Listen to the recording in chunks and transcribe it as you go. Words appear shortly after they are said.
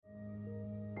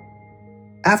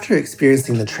After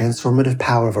experiencing the transformative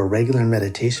power of a regular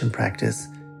meditation practice,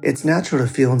 it's natural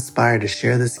to feel inspired to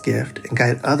share this gift and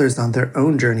guide others on their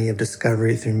own journey of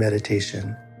discovery through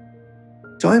meditation.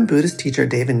 Join Buddhist teacher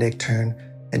David Nichtern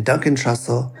and Duncan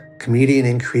Trussell, comedian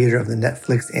and creator of the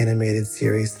Netflix animated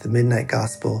series The Midnight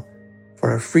Gospel,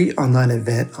 for a free online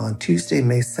event on Tuesday,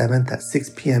 May 7th at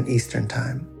 6 p.m. Eastern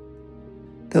Time.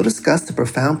 They'll discuss the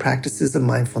profound practices of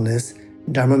mindfulness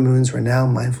in Dharma Moon's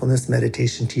renowned mindfulness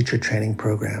meditation teacher training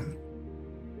program.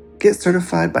 Get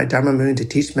certified by Dharma Moon to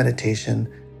teach meditation,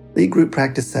 lead group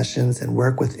practice sessions, and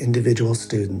work with individual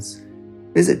students.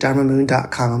 Visit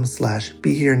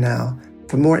dharmamoon.com/BeHereNow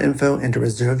for more info and to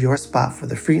reserve your spot for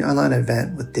the free online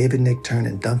event with David Nichtern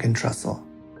and Duncan Trussell.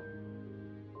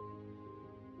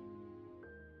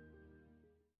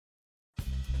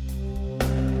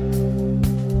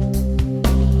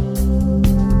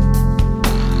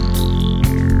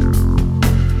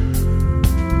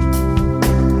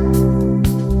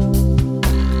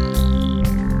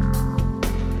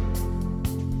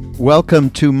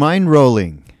 Welcome to Mind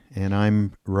Rolling, and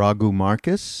I'm Raghu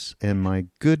Marcus, and my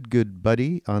good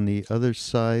buddy on the other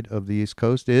side of the East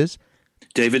Coast is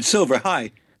David Silver.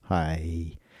 Hi.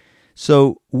 Hi.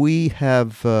 So David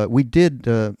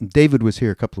was here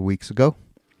a couple of weeks ago,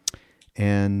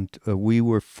 and we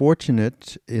were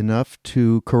fortunate enough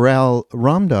to corral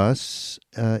Ram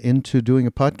into doing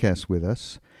a podcast with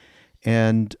us,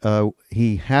 and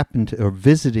visiting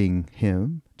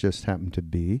him just happened to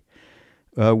be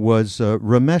was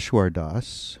Rameshwar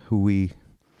Das, who we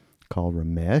call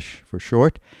Ramesh for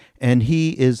short, and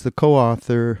he is the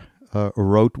co-author,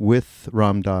 wrote with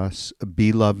Ram Dass,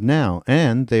 Be Love Now,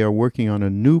 and they are working on a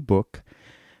new book.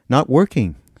 Not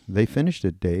working. They finished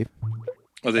it, Dave.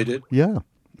 Oh, they did? Yeah.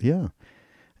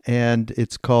 And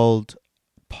it's called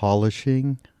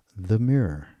Polishing the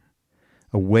Mirror,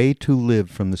 a way to live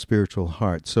from the spiritual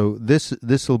heart. So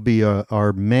this will be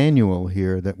our manual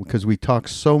here, that because we talk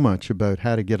so much about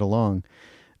how to get along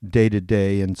day to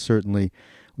day, and certainly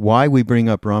why we bring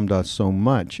up Ram Dass so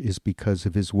much is because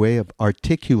of his way of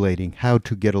articulating how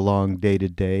to get along day to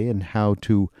day and how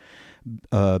to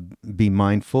be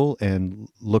mindful and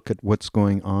look at what's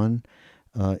going on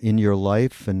in your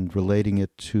life and relating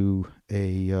it to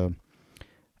a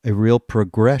real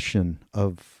progression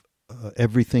of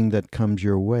everything that comes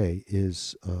your way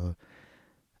is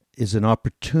an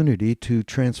opportunity to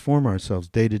transform ourselves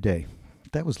day to day.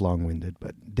 That was long-winded,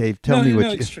 but Dave, tell me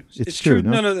what it's true. It's true.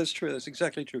 No, that's true. That's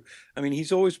exactly true. I mean,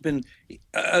 he's always been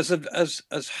as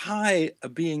high a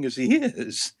being as he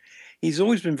is. He's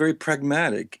always been very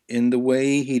pragmatic in the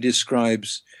way he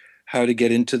describes how to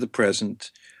get into the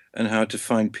present and how to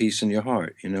find peace in your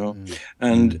heart.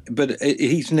 But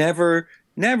he's never,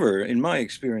 in my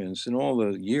experience, in all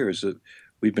the years that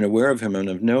we've been aware of him and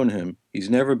have known him, he's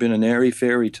never been an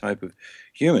airy-fairy type of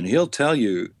human. He'll tell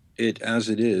you it as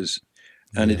it is,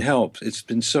 and it helps. It's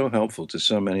been so helpful to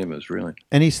so many of us, really.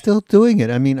 And he's still doing it.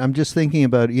 I mean, I'm just thinking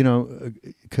about,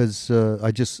 because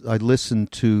I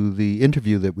listened to the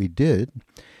interview that we did,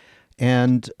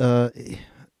 and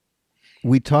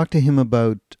we talked to him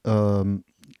about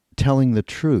telling the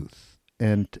truth.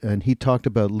 And he talked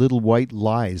about little white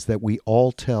lies that we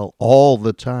all tell all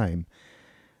the time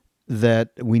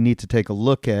that we need to take a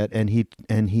look at. And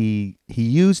he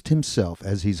used himself,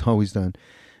 as he's always done,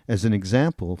 as an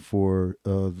example for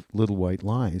little white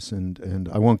lies. And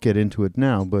I won't get into it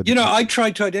now, but I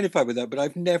tried to identify with that, but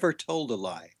I've never told a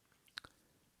lie.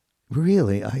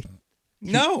 Really,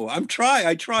 No, I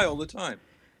try all the time,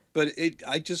 but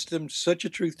I just am such a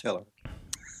truth teller.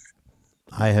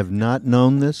 I have not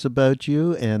known this about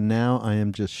you, and now I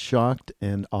am just shocked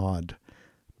and awed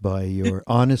by your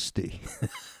honesty.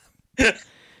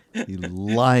 You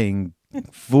lying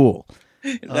fool.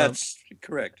 That's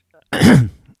correct.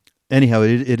 Anyhow,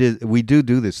 it is. We do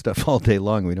this stuff all day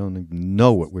long. We don't even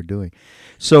know what we're doing.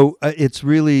 So it's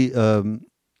really a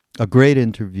great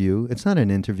interview. It's not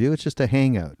an interview. It's just a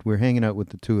hangout. We're hanging out with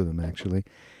the two of them, actually,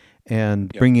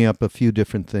 and bringing up a few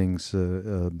different things.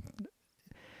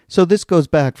 So this goes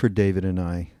back for David and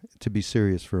I, to be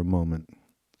serious for a moment,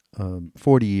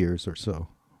 40 years or so,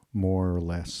 more or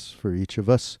less for each of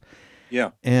us.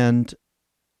 Yeah. And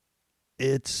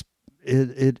it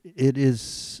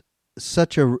is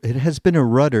such it has been a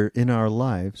rudder in our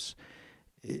lives.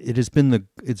 It's been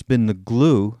the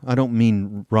glue. I don't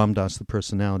mean Ram Dass the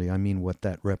personality. I mean what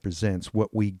that represents,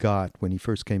 what we got when he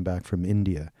first came back from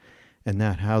India, and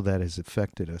how that has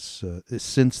affected us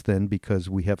since then, because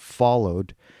we have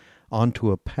followed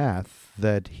onto a path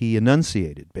that he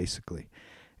enunciated, basically.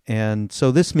 And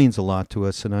so this means a lot to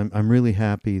us, and I'm really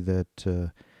happy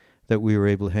that we were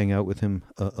able to hang out with him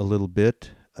a little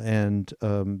bit. And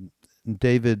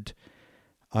David,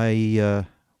 I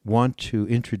want to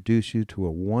introduce you to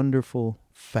a wonderful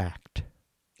fact.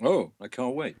 Oh, I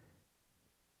can't wait.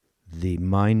 The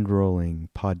Mind Rolling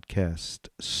Podcast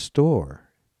store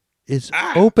is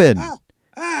open.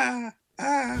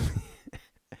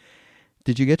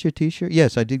 Did you get your T-shirt?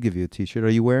 Yes, I did give you a T-shirt. Are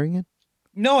you wearing it?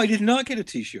 No, I did not get a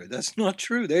T-shirt. That's not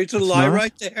true. There's a It's lie not?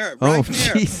 right there. Oh, Right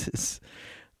there. Jesus.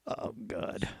 Oh,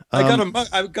 God. I got a mug.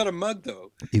 I got a mug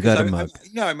though. You got a I- mug.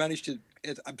 I managed to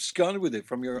abscond with it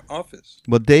from your office.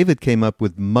 Well, David came up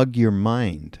with Mug Your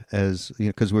Mind as,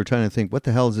 because we were trying to think, what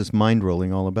the hell is this mind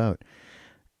rolling all about?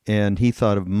 And he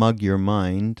thought of Mug Your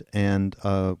Mind, and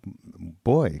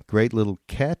boy, great little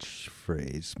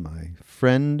catchphrase, my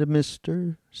friend,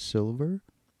 Mr. Silver.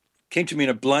 Came to me in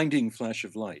a blinding flash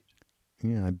of light.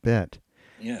 Yeah, I bet.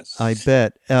 Yes. I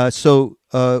bet. So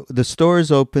the store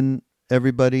is open,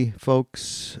 everybody,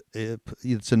 folks.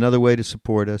 It's another way to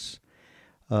support us.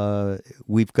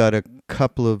 We've got a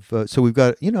couple of, so we've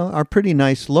got, our pretty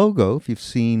nice logo. If you've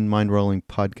seen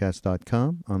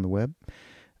mindrollingpodcast.com on the web,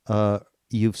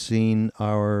 you've seen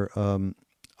the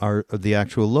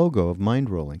actual logo of Mind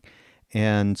Rolling.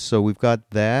 And so we've got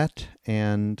that,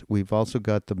 and we've also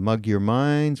got the Mug Your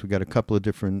Minds. We've got a couple of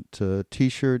different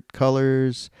T-shirt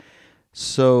colors.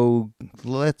 So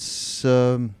let's,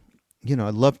 I'd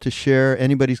love to share.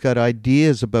 Anybody's got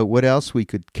ideas about what else we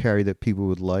could carry that people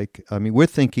would like? I mean, we're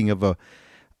thinking of a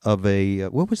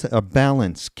what was that? A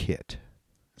balance kit.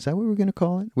 Is that what we're going to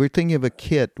call it? We're thinking of a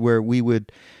kit where we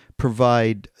would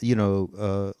provide,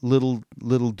 little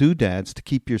doodads to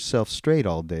keep yourself straight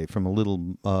all day, from a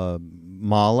little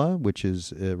mala, which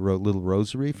is a little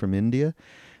rosary from India,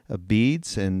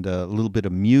 beads, and a little bit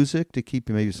of music to keep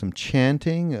you, maybe some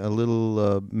chanting, a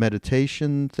little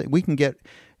meditation thing.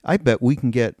 I bet we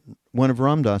can get one of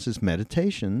Ram Dass's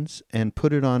meditations and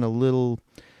put it on a little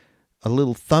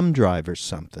thumb drive or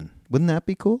something. Wouldn't that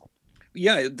be cool?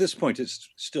 Yeah, at this point it's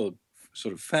still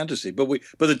sort of fantasy, but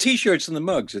the T-shirts and the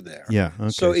mugs are there. Yeah. Okay,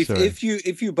 so if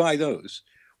you buy those,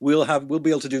 we'll be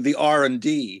able to do the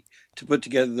R&D to put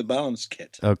together the balance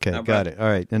kit. Okay, got it. All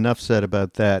right, enough said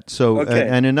about that. So Okay.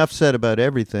 and enough said about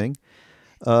everything.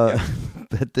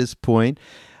 At this point,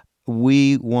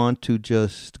 we want to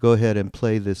just go ahead and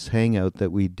play this hangout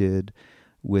that we did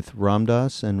with Ram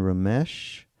Dass and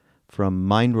Ramesh from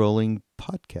Mind Rolling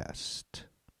Podcast.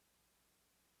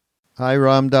 Hi,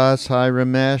 Ram Dass. Hi,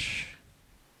 Ramesh.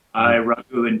 Hi,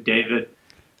 Raghu and David.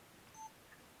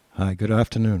 Hi, good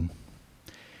afternoon.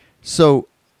 So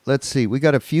let's see. We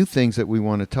got a few things that we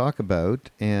want to talk about,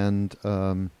 and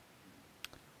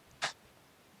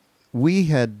we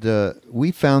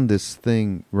found this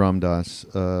thing, Ram Dass,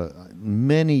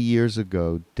 many years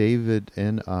ago. David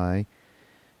and I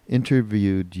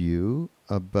interviewed you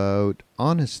about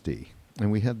honesty,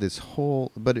 and we had this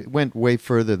but it went way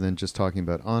further than just talking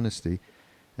about honesty.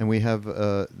 And we have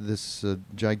this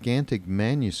gigantic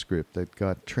manuscript that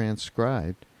got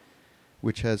transcribed,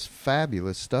 which has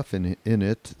fabulous stuff in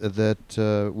it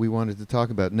that we wanted to talk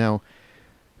about. Now,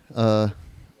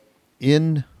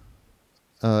 in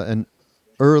an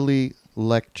early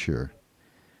lecture,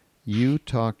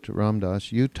 Ram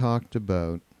Dass, you talked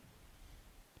about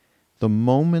the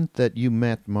moment that you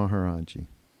met Maharaji.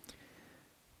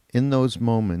 In those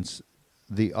moments,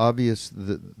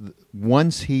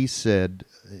 once he said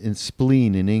in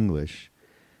spleen in English,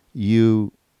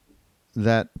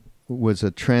 that was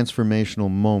a transformational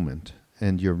moment,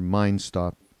 and your mind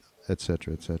stopped,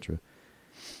 etc., etc.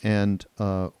 And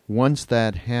once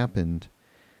that happened,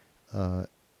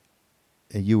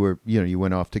 you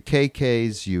went off to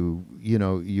KK's.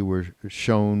 You were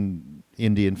shown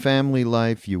Indian family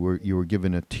life. You were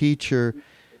given a teacher.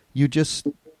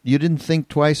 You didn't think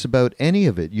twice about any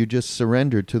of it. You just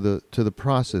surrendered to the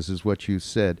process, is what you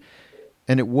said.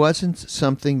 And it wasn't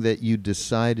something that you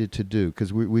decided to do,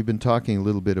 because we've been talking a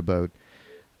little bit about,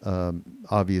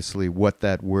 obviously, what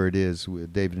that word is.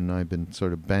 David and I have been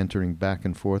sort of bantering back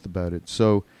and forth about it.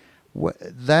 So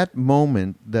that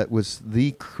moment, that was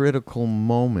the critical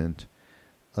moment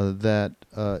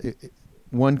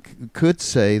one could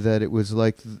say that it was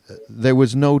like there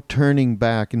was no turning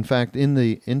back. In fact, in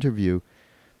the interview,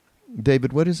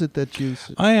 David, what is it that you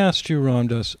said? I asked you, Ram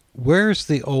Dass, where's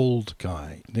the old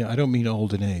guy? I don't mean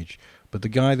old in age, but the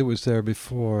guy that was there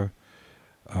before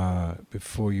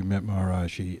you met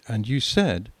Maharaji. And you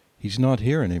said he's not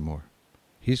here anymore.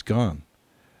 He's gone,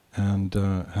 and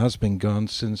has been gone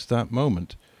since that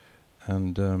moment.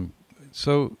 And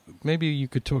so maybe you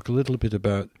could talk a little bit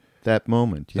about that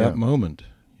moment. Yeah. That moment,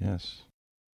 yes.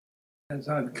 As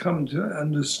I've come to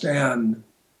understand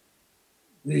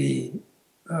the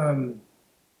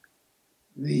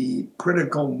the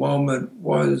critical moment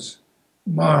was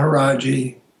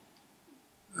Maharaji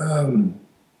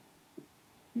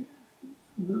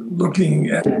looking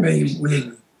at me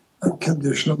with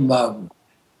unconditional love.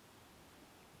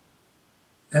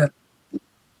 And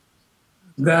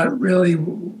that really,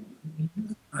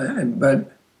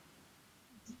 but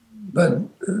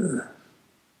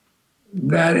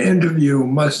that interview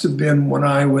must have been when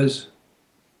I was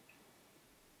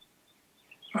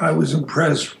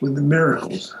impressed with the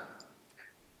miracles.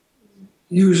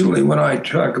 Usually, when I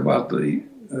talk about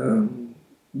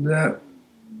that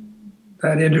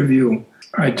interview,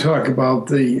 I talk about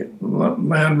the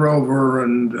Land Rover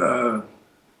and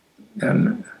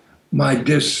my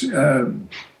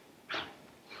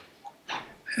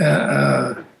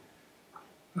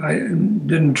I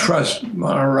didn't trust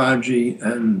Maharaji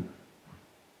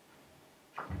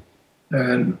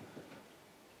and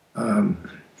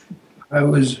I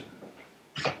was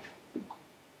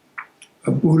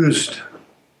a Buddhist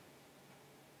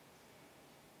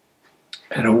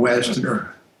and a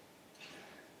Westerner,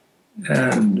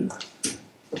 and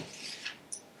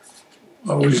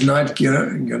I was not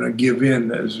gonna give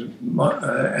in. As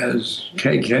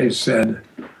KK said,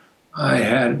 I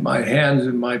had my hands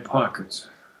in my pockets.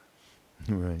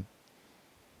 Right.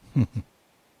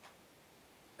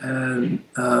 And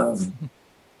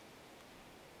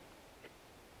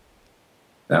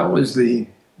that was the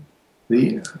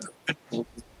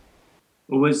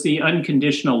Was the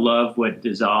unconditional love what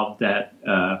dissolved that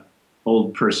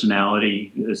old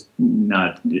personality?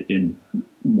 Not in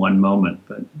one moment,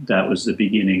 but that was the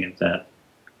beginning of that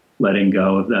letting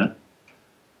go of that.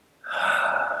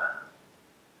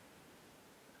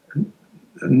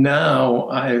 Now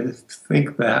I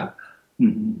think that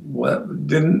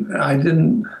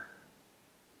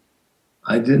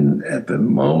I didn't at the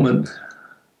moment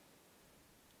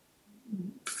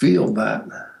feel that.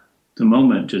 The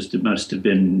moment just, it must have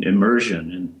been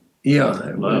immersion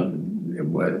in love.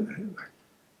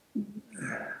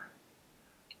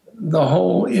 The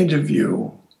whole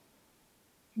interview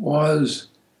was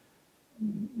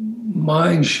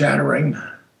mind-shattering.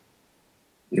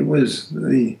 It was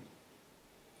the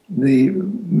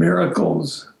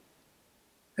miracles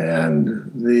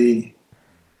and the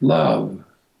love.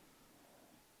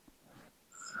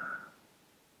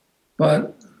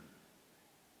 But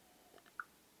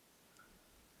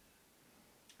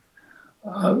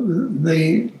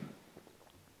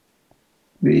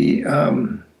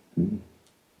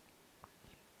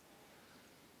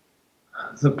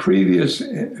the previous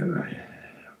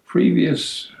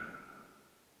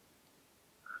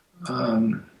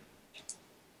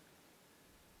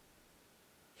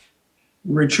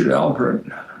Richard Alpert,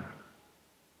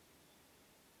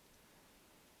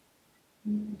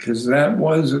 because that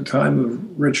was a time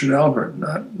of Richard Alpert,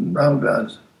 not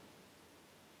Ramdas,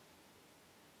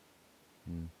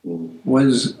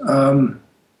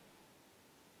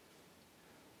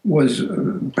 was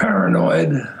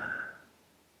paranoid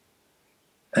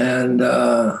and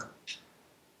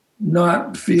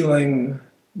not feeling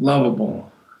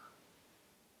lovable.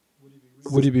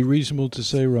 Would it be reasonable to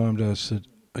say, Ramdas, that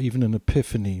even an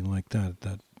epiphany like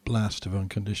that blast of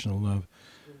unconditional love,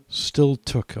 still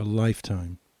took a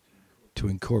lifetime to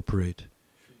incorporate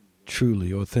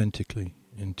truly, authentically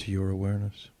into your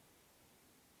awareness?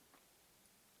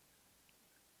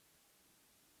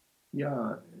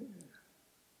 Yeah.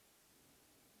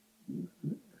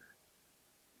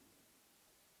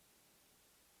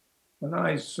 When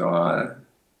I saw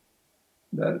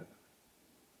that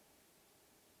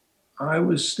I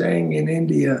was staying in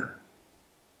India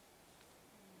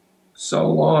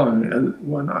so long, and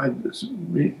when I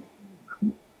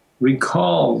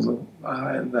recalled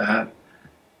that,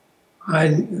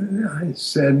 I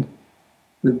said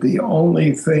that the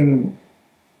only thing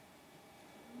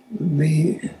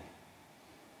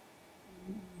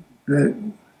that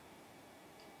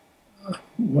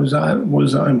was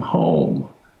I'm home,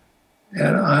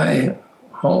 and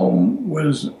home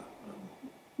was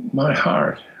my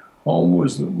heart. Home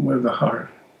was where the heart.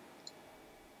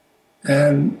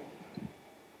 And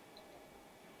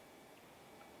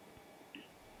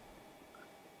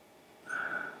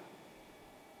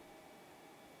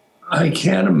I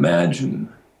can't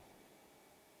imagine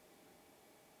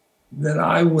that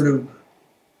I would have,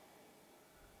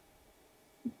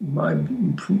 my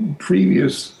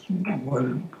previous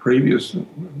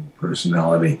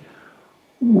personality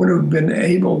would have been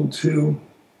able to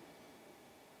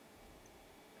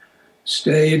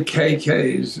stay at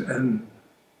KK's and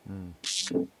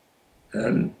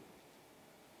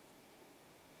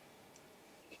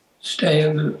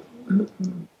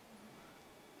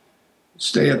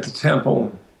stay at the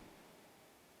temple.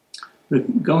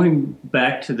 But going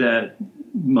back to that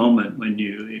moment when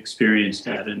you experienced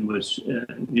that and was,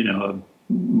 a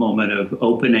moment of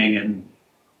opening and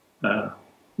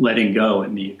letting go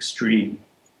in the extreme,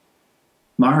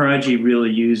 Maharaji really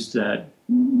used that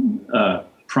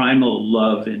primal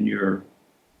love in your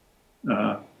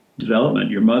development,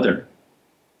 your mother,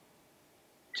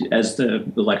 as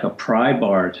like a pry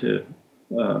bar to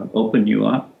open you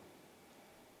up.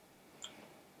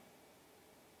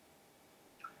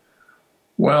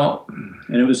 Well,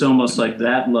 and it was almost like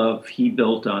that love, he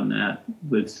built on that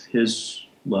with his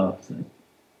love.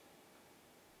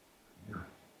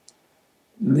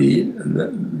 The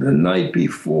night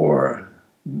before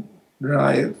that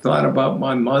I thought about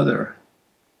my mother,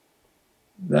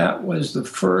 that was the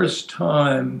first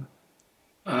time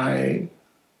I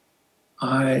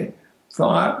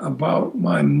thought about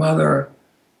my mother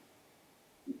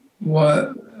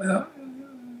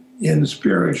in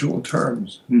spiritual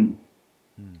terms. And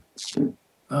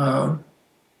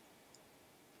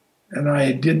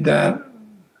I did that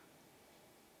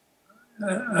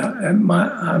on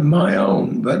my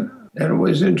own, and it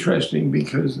was interesting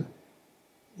because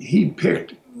he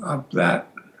picked up that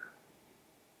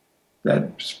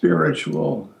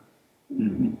spiritual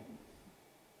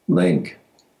link,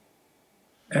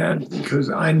 and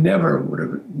because I never would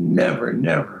have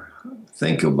never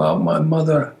think about my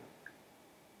mother,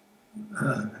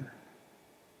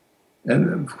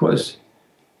 and of course,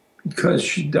 because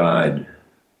she died,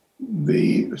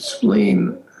 the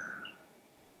spleen,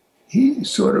 he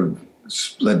sort of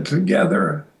split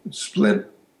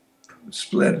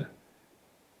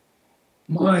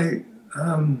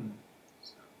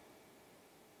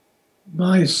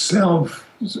my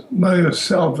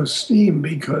self-esteem,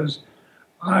 because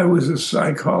I was a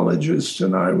psychologist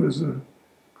and I was a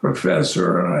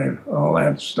professor and all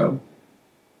that stuff,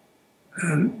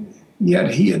 and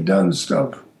yet he had done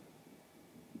stuff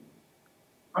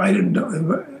I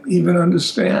didn't even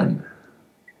understand.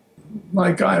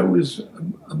 Like I was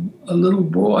a little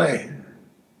boy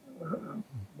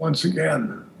once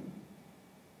again.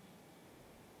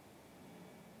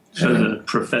 So the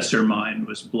professor mind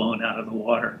was blown out of the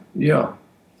water. Yeah.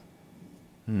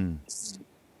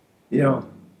 Yeah.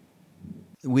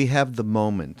 We have the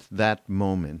moment, that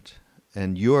moment,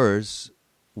 and yours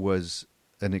was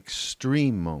an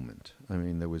extreme moment. I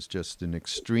mean, there was just an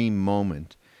extreme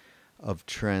moment of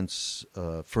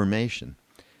transformation.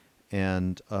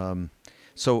 And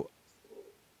so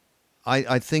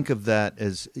I think of that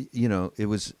as, it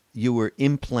was, you were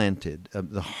implanted,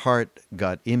 the heart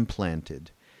got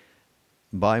implanted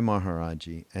by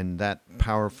Maharaji, and that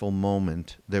powerful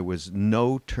moment, there was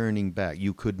no turning back.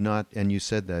 You could not, and you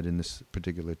said that in this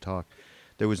particular talk,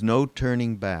 there was no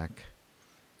turning back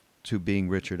to being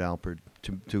Richard Alpert,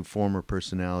 to former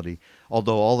personality.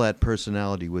 Although all that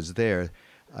personality was there,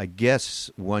 I guess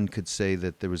one could say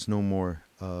that there was no more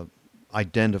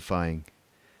identifying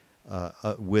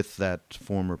with that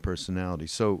former personality.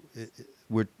 So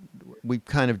we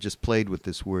kind of just played with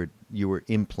this word. You were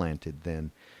implanted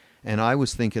then. And I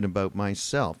was thinking about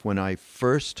myself. When I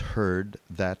first heard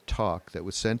that talk that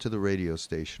was sent to the radio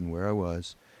station where I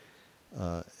was,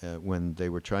 when they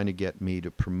were trying to get me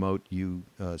to promote you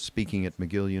speaking at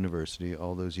McGill University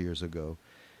all those years ago.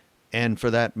 And for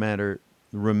that matter,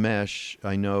 Ramesh,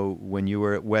 I know when you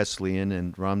were at Wesleyan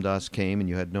and Ram Dass came and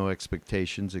you had no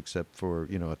expectations except for,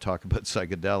 a talk about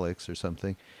psychedelics or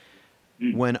something.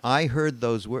 When I heard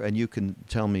those words, and you can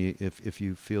tell me if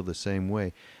you feel the same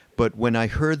way, but when I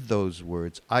heard those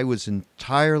words, I was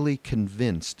entirely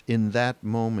convinced in that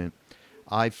moment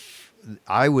I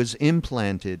was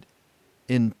implanted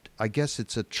in, I guess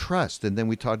it's a trust. And then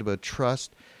we talked about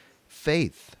trust,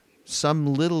 faith.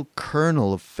 Some little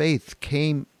kernel of faith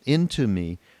came into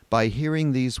me by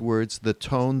hearing these words, the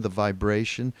tone, the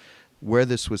vibration, where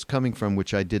this was coming from,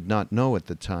 which I did not know at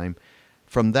the time.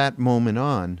 From that moment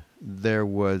on, that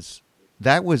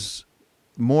was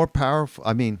more powerful.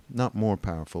 I mean, not more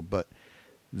powerful, but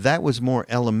that was more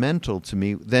elemental to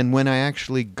me than when I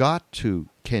actually got to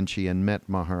Kenchi and met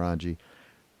Maharaji.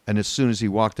 And as soon as he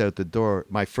walked out the door,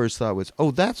 my first thought was,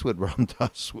 oh, that's what Ram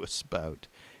Dass was about.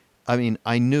 I mean,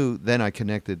 I knew, then I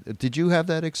connected. Did you have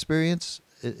that experience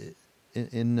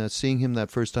in seeing him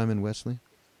that first time in Wesley?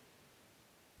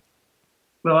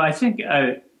 Well, I think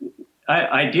I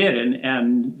did,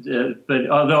 but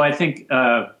although I think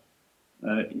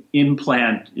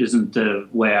implant isn't the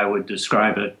way I would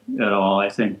describe it at all. I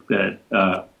think that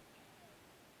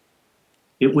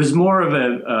it was more of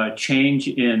a change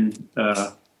in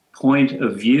point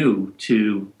of view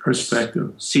to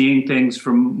perspective, seeing things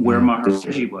from where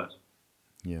Maharaji was.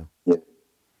 Yeah.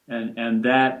 And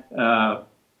that,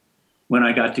 when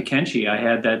I got to Kenshi, I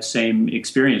had that same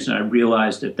experience, and I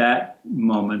realized at that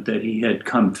moment that he had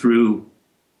come through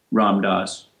Ram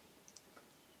Dass,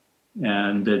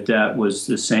 and that was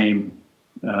the same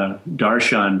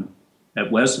darshan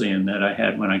at Wesleyan that I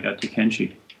had when I got to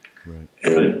Kenshi. Right.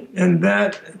 And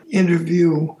that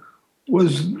interview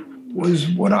was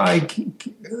what I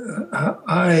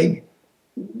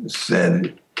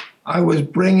said. I was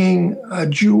bringing a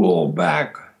jewel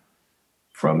back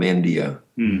from India,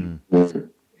 and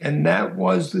that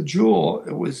was the jewel.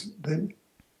 It was it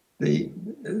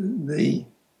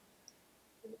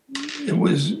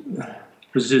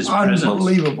was his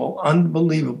unbelievable,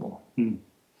 unbelievable.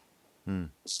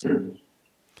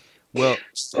 Well,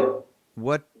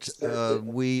 what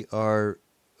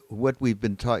we've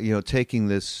been taking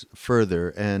this further,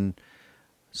 and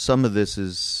some of this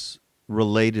is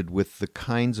related with the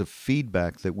kinds of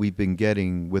feedback that we've been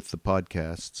getting with the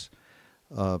podcasts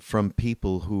from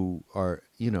people who are,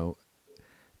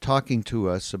 talking to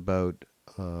us about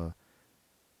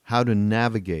how to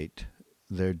navigate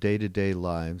their day-to-day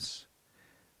lives.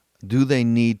 Do they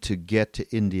need to get to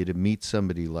India to meet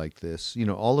somebody like this?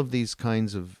 All of these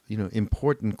kinds of,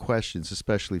 important questions,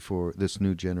 especially for this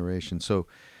new generation. So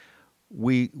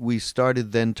we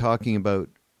started then talking about,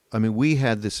 we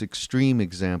had this extreme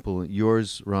example,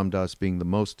 yours, Ram Dass, being the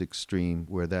most extreme,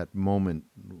 where that moment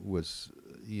was,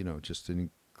 just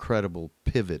an incredible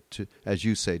pivot to, as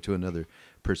you say, to another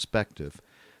perspective.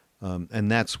 And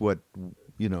that's what,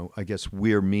 I guess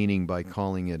we're meaning by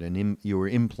calling it you were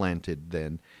implanted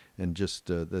then. And just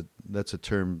that's a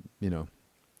term,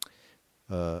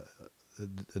 a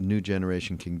new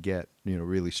generation can get,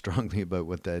 really strongly about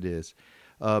what that is.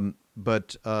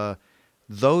 But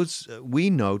those, we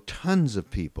know tons of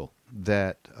people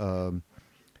that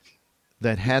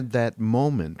that had that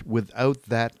moment without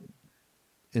that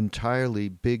entirely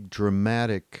big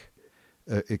dramatic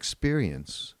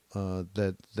experience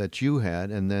that you had,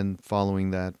 and then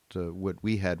following that, what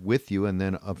we had with you, and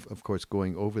then of course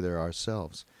going over there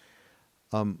ourselves.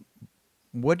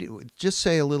 Just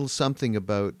say a little something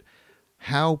about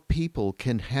how people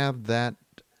can have that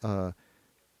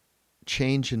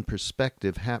change in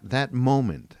perspective. That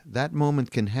moment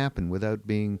can happen without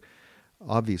being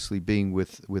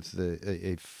with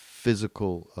a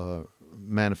physical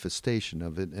manifestation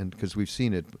of it, and because we've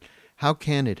seen it. How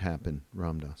can it happen,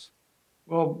 Ram Dass?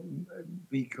 Well,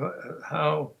 because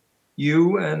how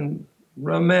you and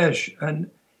Ramesh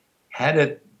had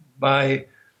it by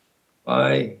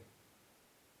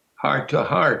heart to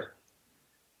heart.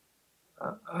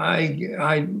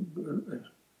 I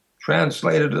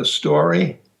translated a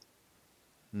story,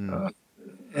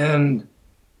 and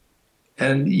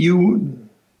you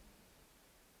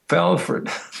fell for it.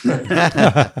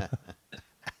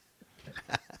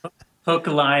 Hook,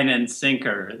 line, and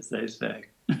sinker, as they say.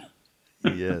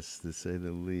 Yes, to say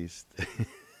the least.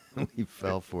 We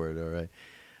fell for it, all right.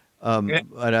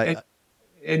 But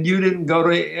and you didn't go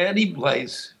to any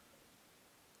place.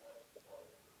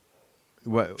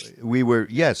 Well, we were,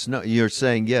 yes, no, you're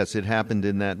saying yes, it happened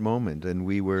in that moment, and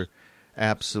we were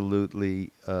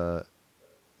absolutely,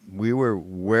 we were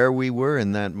where we were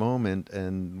in that moment,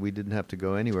 and we didn't have to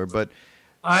go anywhere. But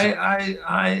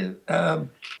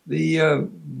the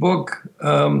book,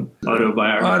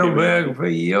 Autobiography of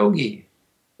Yogi,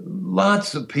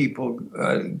 lots of people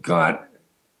got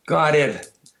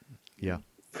it. Yeah.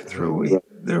 Through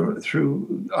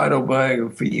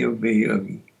Autobiography of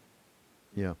Yogi.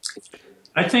 Yeah.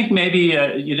 I think maybe,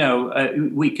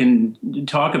 we can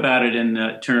talk about it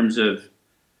in terms of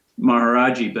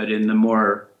Maharaji, but in the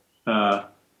more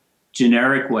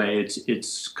generic way,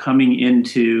 it's coming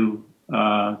into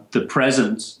the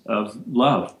presence of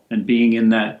love and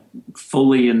being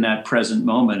fully in that present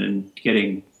moment and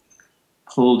getting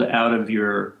pulled out of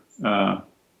your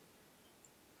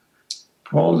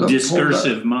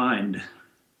discursive mind.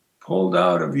 Pulled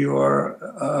out of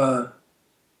your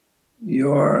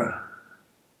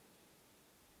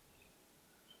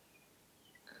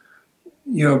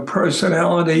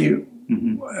personality,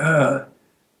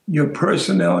 your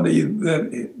personality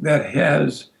that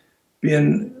has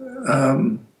been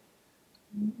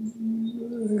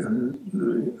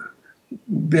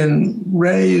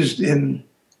raised in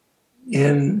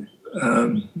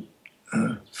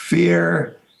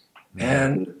fear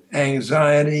and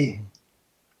anxiety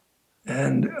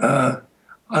and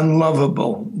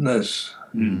unlovableness.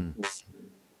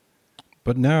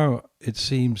 But now it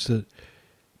seems that,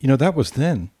 that was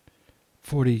then,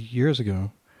 40 years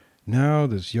ago. Now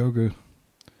there's yoga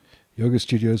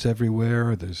studios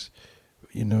everywhere. There's,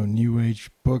 new age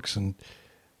books,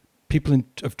 people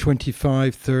of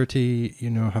 25, 30,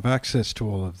 have access to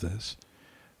all of this.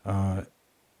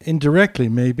 Indirectly,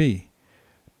 maybe.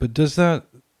 But does that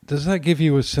give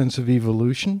you a sense of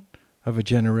evolution of a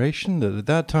generation? That at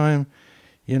that time,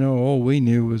 all we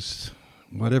knew was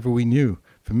whatever we knew.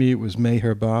 For me, it was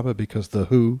Meher Baba because The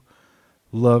Who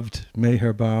loved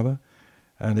Meher Baba.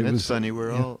 And it was funny.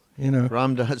 We're all,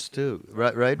 Ram Dass too.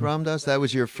 Right, Ram Dass? That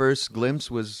was your first glimpse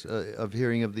of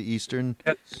hearing of the Eastern?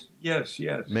 Yes.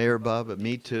 Meher Baba,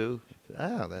 me too.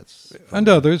 That's funny. And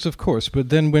others, of course. But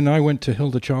then when I went to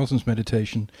Hilda Charlson's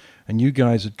meditation and you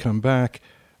guys had come back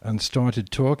and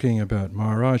started talking about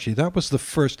Maharaji, that was the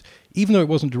first, even though it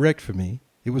wasn't direct for me,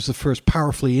 it was the first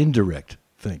powerfully indirect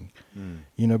thing.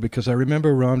 Because I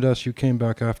remember Ram Dass, you came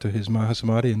back after his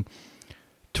Mahasamadhi and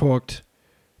talked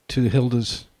to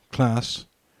Hilda's class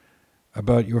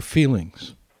about your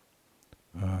feelings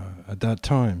at that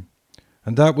time.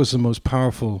 And that was the most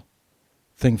powerful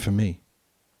thing for me.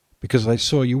 Because I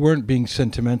saw you weren't being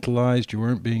sentimentalized, you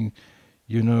weren't being,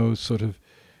 sort of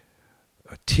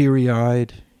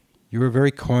teary-eyed. You were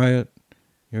very quiet,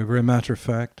 you were very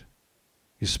matter-of-fact.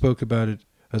 You spoke about it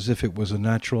as if it was a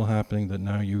natural happening that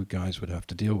now you guys would have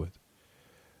to deal with.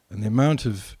 And the amount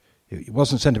of, it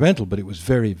wasn't sentimental, but it was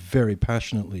very, very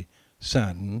passionately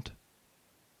saddened.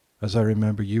 As I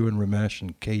remember you and Ramesh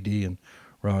and KD and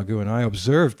Raghu, and I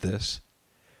observed this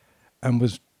and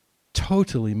was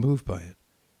totally moved by it.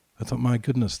 I thought, my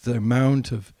goodness, the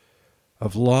amount of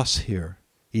loss here,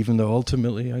 even though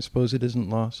ultimately I suppose it isn't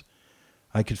loss,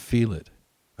 I could feel it.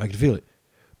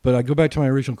 But I go back to my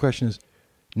original question is,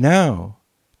 now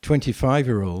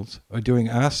 25-year-olds are doing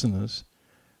asanas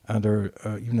and are,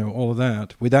 all of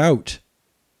that without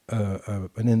an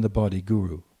in-the-body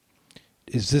guru.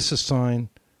 Is this a sign,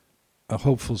 a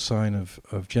hopeful sign of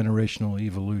generational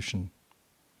evolution?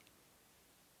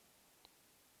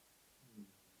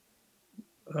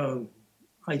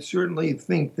 I certainly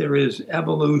think there is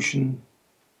evolution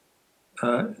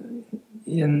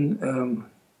in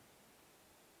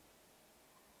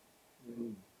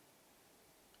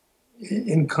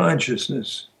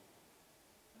consciousness.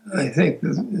 I think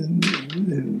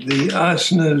the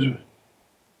asanas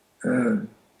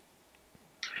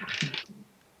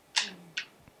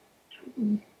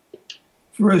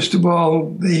first of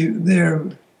all, they're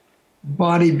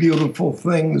body beautiful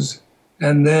things,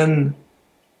 and then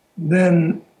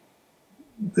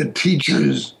the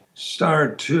teachers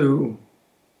start to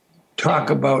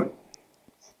talk about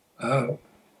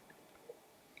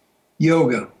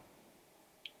yoga.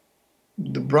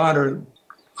 The broader,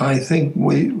 I think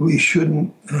we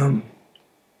shouldn't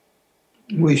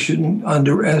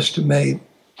underestimate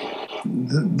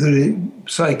the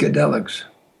psychedelics.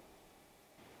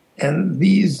 And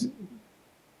these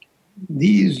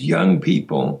young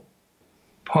people,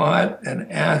 pot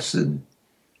and acid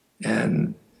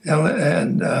and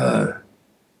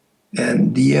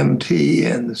DMT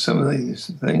and some of these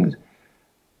things,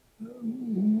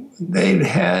 they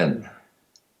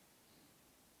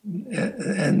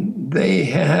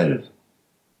had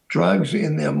drugs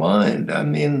in their mind. I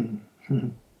mean,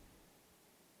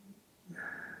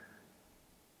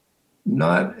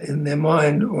 not in their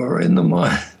mind or in the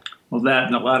mind. Well, that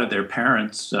and a lot of their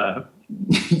parents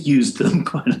used them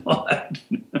quite a lot.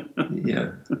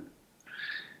 Yeah.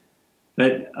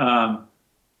 But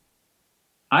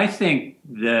I think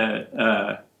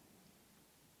the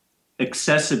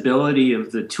accessibility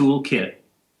of the toolkit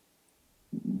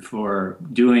for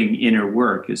doing inner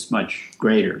work is much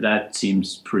greater. That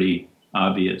seems pretty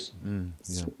obvious.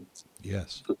 Yeah.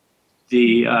 Yes.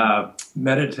 The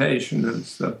meditation and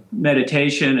stuff.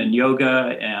 Meditation and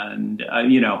yoga and,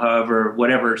 however,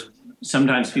 whatever.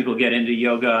 Sometimes people get into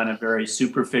yoga on a very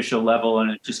superficial level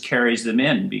and it just carries them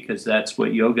in because that's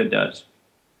what yoga does.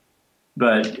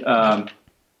 But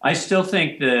I still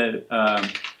think the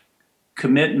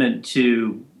commitment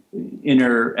to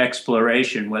inner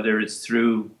exploration, whether it's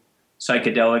through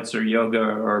psychedelics or yoga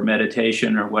or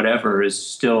meditation or whatever, is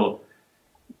still,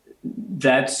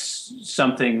 that's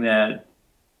something that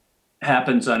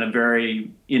happens on a very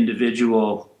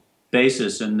individual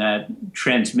basis, and that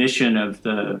transmission of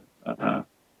the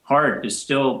heart is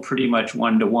still pretty much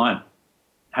one-to-one,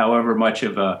 however much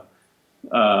of a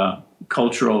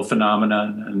cultural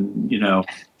phenomenon and,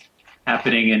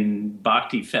 happening in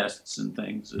bhakti fests and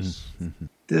things is.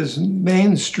 There's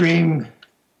mainstream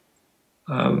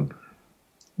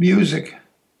music.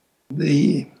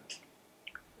 The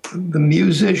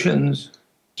musicians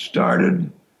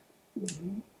started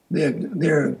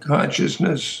their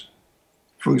consciousness.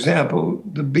 For example,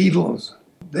 the Beatles,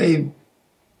 they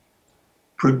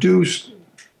produced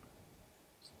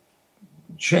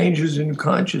changes in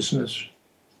consciousness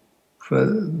for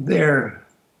their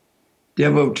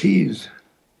devotees.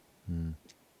 And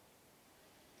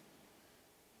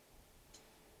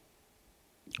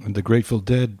the Grateful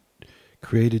Dead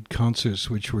created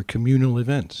concerts which were communal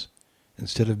events.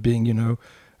 Instead of being,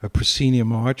 a proscenium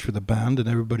march with a band and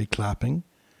everybody clapping.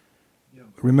 Yeah.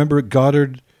 Remember at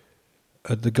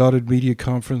the Goddard Media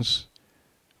Conference,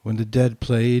 when the Dead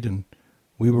played and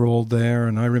we were all there,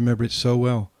 and I remember it so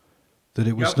well, that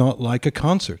it was not like a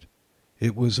concert.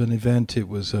 It was an event, it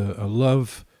was a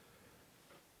love,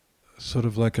 sort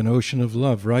of like an ocean of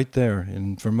love right there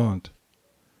in Vermont.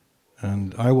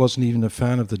 And I wasn't even a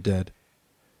fan of the Dead,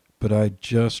 but I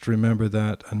just remember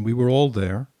that, and we were all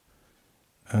there.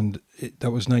 And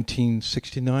that was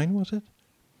 1969, was it?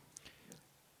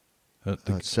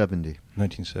 70.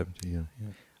 1970, yeah.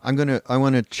 I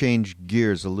want to change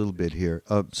gears a little bit here.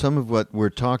 Some of what we're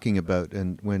talking about,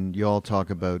 and when you all talk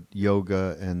about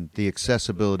yoga and the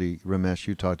accessibility, Ramesh,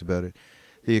 you talked about it,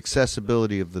 the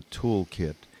accessibility of the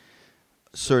toolkit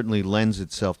certainly lends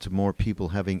itself to more people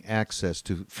having access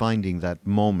to finding that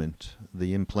moment,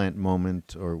 the implant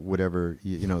moment, or whatever,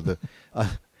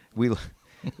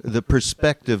 the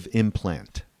perspective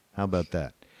implant. How about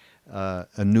that?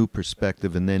 A new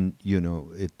perspective, and then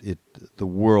the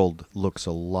world looks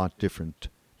a lot different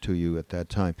to you at that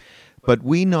time. But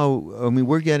we know,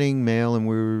 we're getting mail, and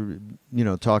we're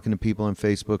talking to people on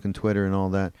Facebook and Twitter and all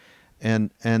that,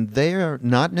 and they are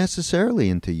not necessarily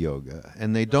into yoga,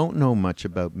 and they don't know much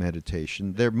about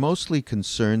meditation. They're mostly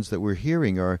concerns that we're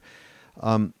hearing are,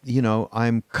 I'm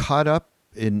caught up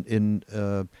in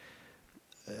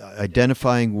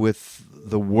identifying with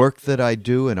the work that I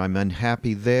do, and I'm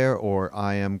unhappy there, or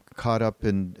I am caught up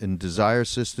in desire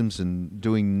systems and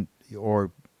doing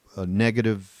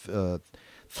negative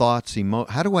thoughts.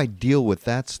 How do I deal with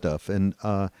that stuff? And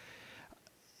from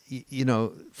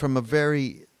a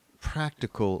very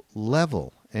practical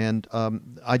level. And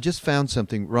I just found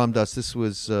something, Ram Dass. This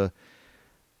was I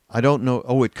don't know.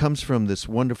 Oh, it comes from this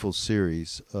wonderful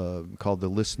series called the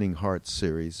Listening Hearts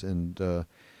series, and.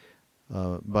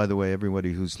 By the way,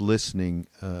 everybody who's listening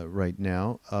right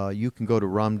now, you can go to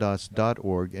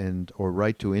ramdass.org or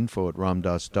write to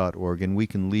info@ramdass.org, and we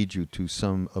can lead you to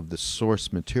some of the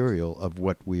source material of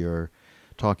what we are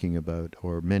talking about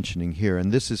or mentioning here.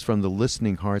 And this is from the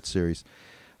Listening Heart series.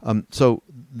 So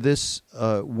this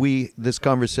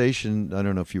conversation, I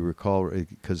don't know if you recall,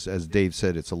 because as Dave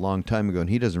said, it's a long time ago, and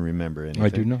he doesn't remember anything. I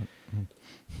do not.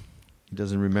 He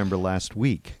doesn't remember last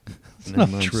week. It's not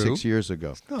true. 6 years ago.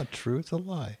 It's not true. It's a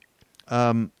lie.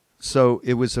 So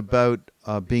it was about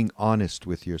being honest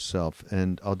with yourself.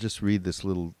 And I'll just read this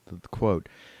little quote.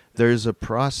 There's a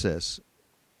process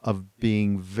of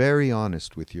being very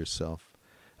honest with yourself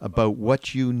about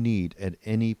what you need at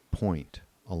any point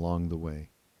along the way.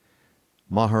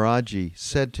 Maharaji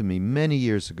said to me many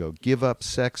years ago, give up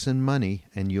sex and money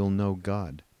and you'll know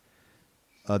God.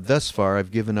 Thus far,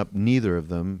 I've given up neither of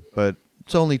them, but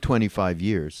it's only 25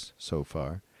 years so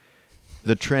far.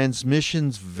 The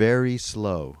transmission's very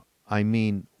slow. I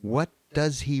mean, what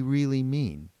does he really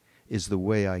mean is the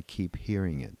way I keep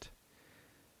hearing it.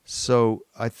 So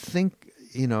I think,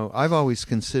 I've always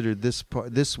considered this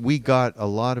part, we got a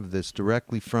lot of this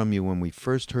directly from you when we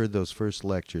first heard those first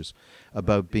lectures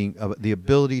about the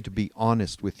ability to be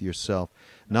honest with yourself,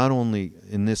 not only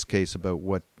in this case about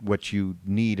what you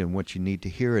need and what you need to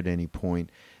hear at any point,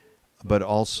 but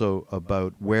also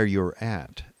about where you're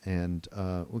at. And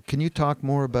can you talk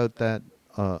more about that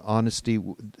honesty?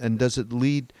 And does it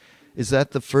lead, is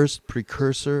that the first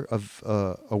precursor of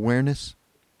awareness?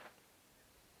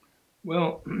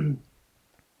 Well,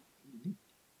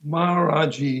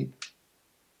 Maharaji,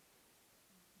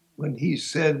 when he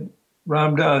said,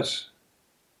 Ram Dass,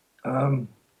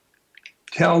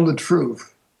 tell the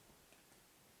truth.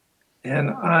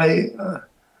 And I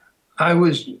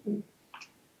was,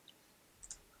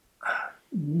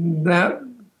 that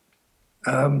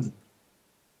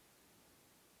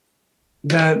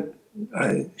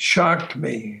shocked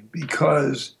me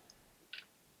because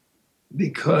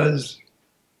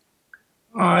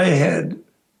I had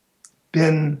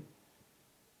been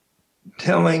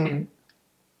telling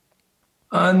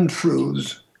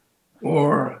untruths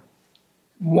or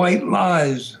white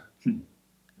lies.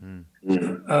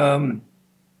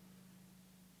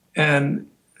 And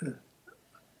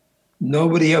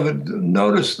nobody ever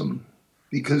noticed them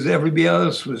because everybody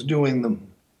else was doing them.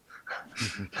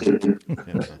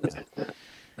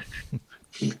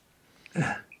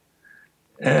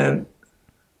 And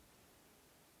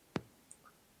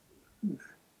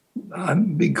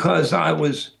because I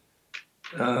was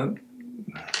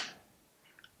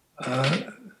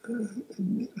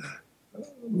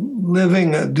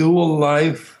living a dual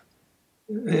life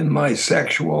in my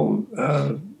sexual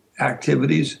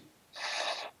activities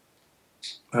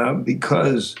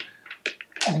because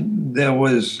there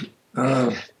was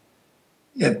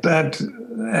at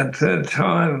that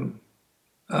time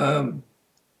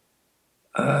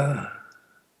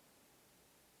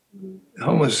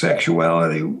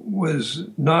homosexuality was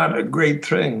not a great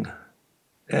thing,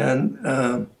 and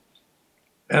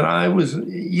I was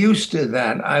used to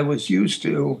that. I was used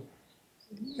to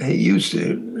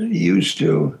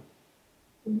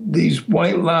these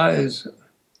white lies.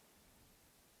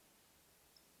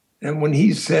 And when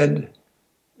he said,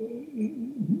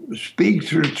 "Speak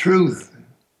the truth,"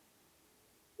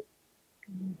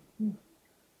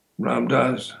 Ram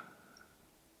Dass,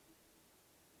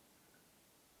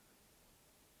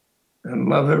 and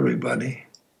love everybody,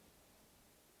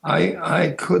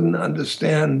 I couldn't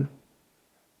understand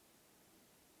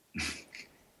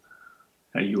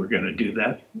how you were going to do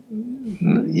that.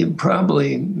 You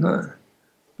probably not,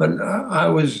 but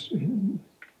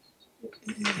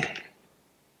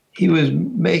he was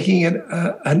making it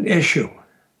an issue.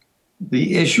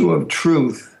 The issue of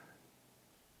truth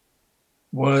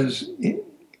was,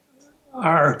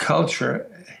 our culture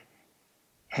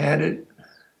had it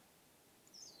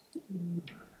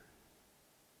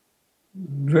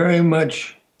very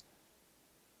much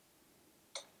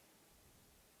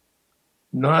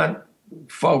not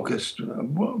focused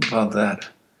about that,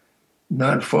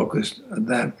 not focused on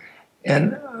that.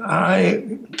 And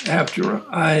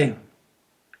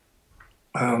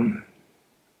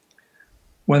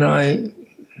when I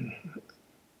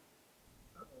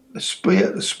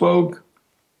spoke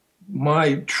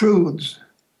my truths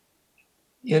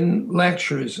in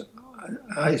lectures,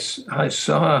 I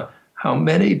saw how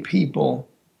many people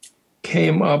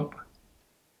came up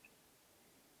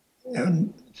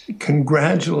and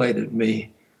congratulated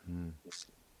me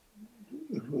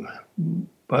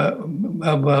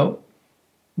about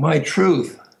my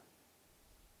truth.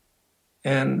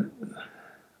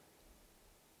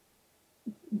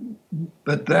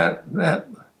 But that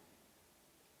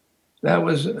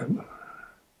was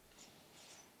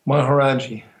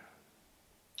Maharaji.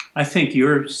 I think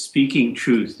you're speaking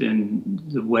truth in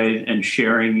the way and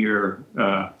sharing your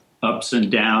ups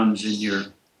and downs in your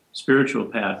spiritual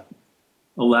path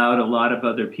allowed a lot of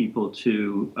other people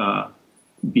to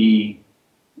be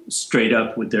straight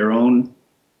up with their own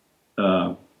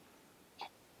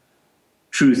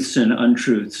truths and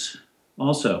untruths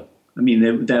also. I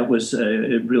mean, that was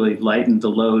it really lightened the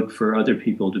load for other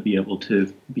people to be able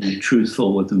to be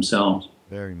truthful with themselves.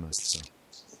 Very much so.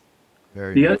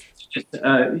 Very the much.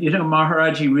 Other,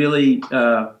 Maharaji really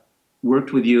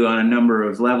worked with you on a number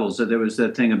of levels. So there was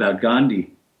that thing about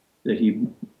Gandhi that he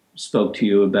spoke to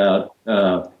you about,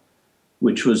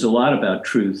 which was a lot about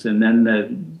truth. And then the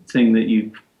thing that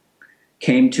you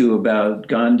came to about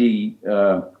Gandhi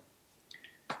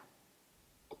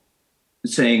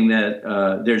saying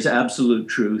that there's absolute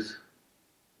truth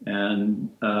and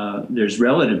there's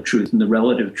relative truth, and the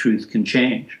relative truth can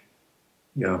change.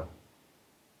 Yeah.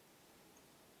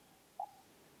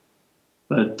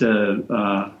 But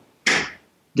the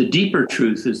deeper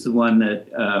truth is the one that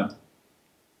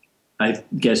I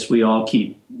guess we all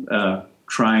keep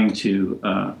trying to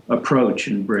approach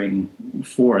and bring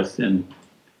forth, and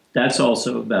that's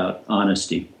also about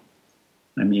honesty.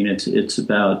 I mean, it's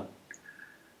about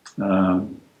the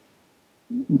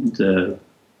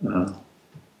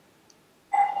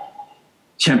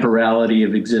temporality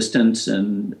of existence,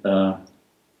 and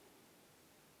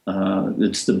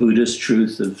it's the Buddhist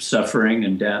truth of suffering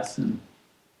and death, and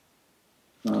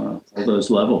all those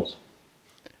levels.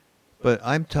 But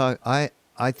I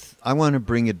want to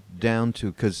bring it down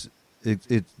to, because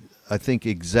I think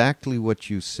exactly what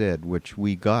you said, which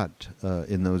we got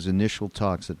in those initial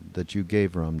talks that you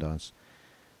gave, Ram Dass,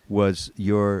 was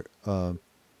your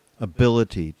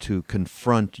ability to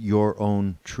confront your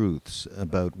own truths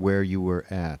about where you were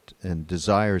at, and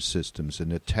desire systems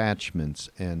and attachments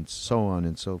and so on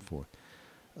and so forth.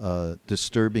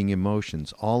 Disturbing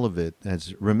emotions, all of it,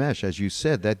 as Ramesh, as you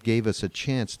said, that gave us a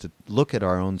chance to look at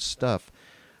our own stuff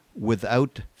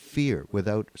without fear,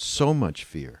 without so much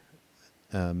fear.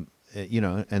 And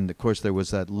of course there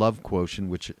was that love quotient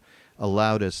which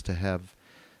allowed us to have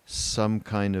some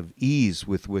kind of ease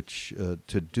with which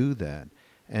to do that.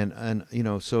 And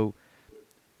so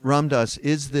Ram Dass,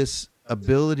 is this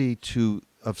ability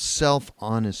of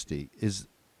self-honesty,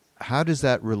 how does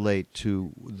that relate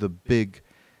to the big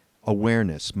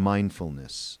awareness,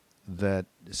 mindfulness, that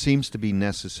seems to be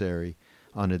necessary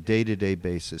on a day-to-day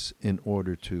basis in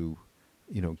order to,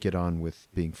 get on with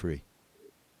being free?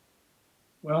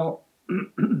 Well,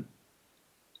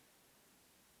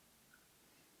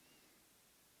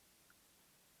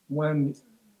 when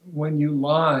you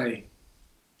lie,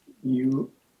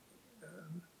 you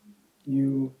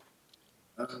you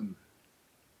um,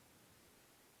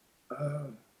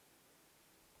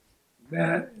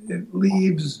 that it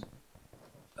leaves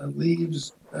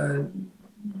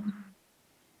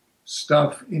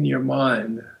stuff in your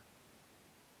mind,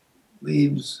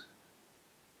 leaves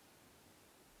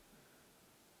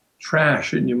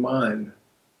trash in your mind.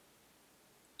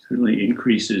 Certainly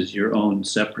increases your own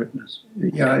separateness.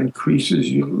 Yeah, increases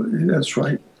you. That's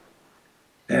right.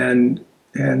 And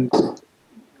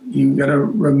you got to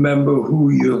remember who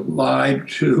you lied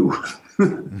to.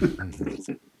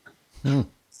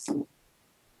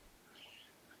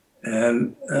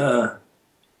 and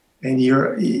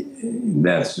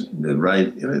that's the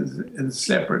right and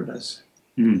separateness.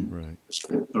 Right.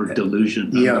 Or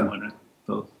delusion. Yeah.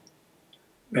 Both.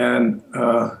 And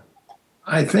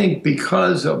I think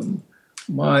because of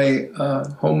my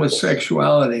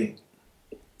homosexuality,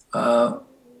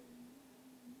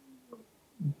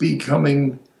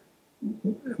 becoming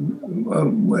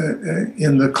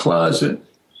in the closet,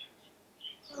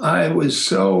 I was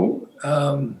so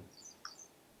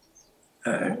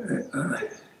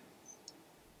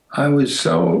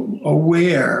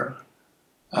aware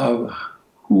of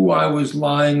who I was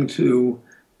lying to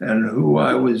and who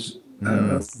I was.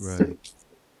 Right.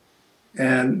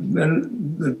 And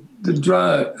then the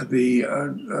drug, the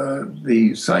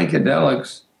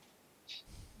psychedelics.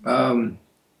 I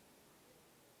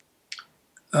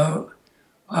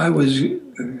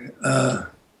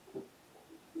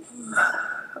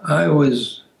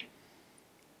was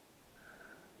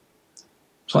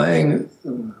playing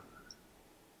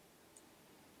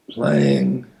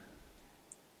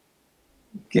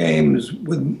games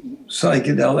with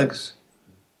psychedelics.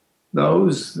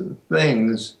 Those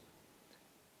things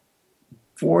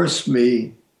forced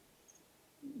me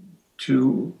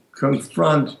to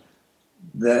confront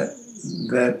that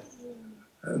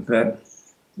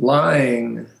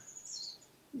lying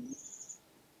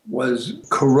was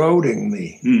corroding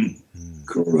me,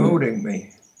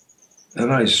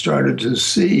 and I started to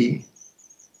see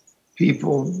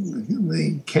people.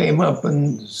 They came up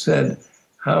and said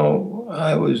how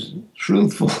I was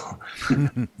truthful.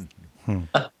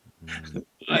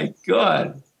 My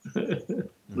God.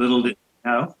 Little did you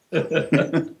know.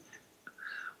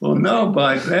 Well, no,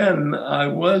 by then I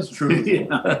was truthful.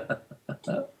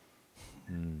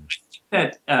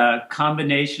 That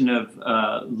combination of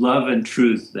love and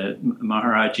truth that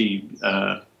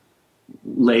Maharaji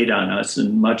laid on us,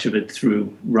 and much of it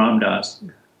through Ram Dass.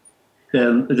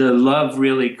 The love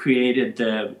really created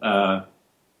the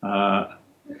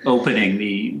opening,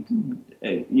 the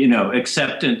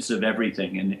acceptance of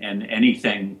everything and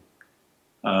anything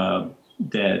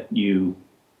that you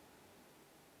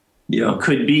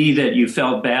could be, that you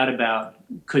felt bad about,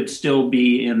 could still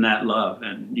be in that love,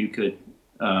 and you could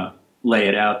lay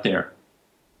it out there,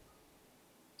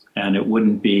 and it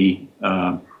wouldn't be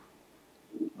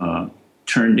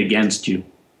turned against you.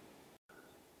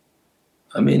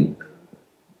 I mean,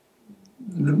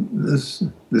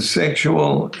 the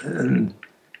sexual and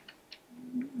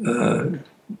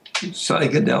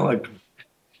psychedelic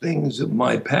things of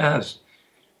my past,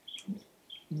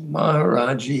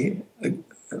 Maharaji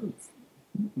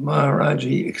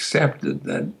accepted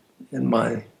that in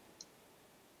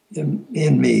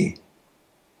me,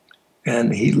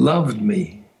 and he loved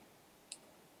me,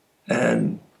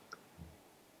 and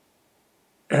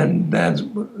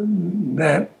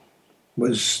that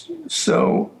was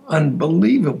so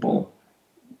unbelievable,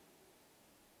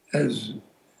 as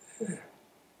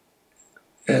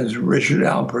Richard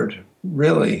Alpert.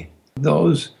 Really,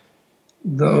 those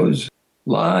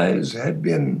lies had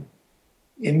been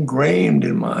ingrained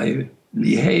in my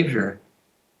behavior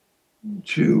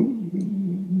to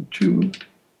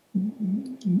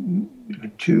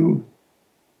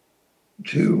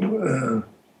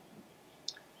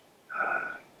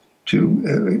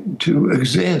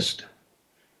exist,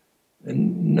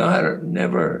 and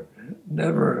never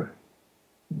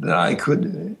that I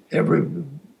could ever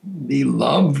be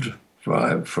loved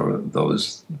for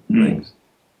those things.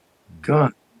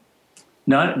 God.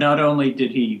 Not only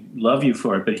did he love you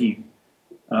for it, but he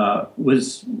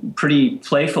was pretty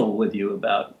playful with you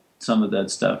about some of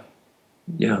that stuff.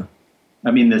 Yeah.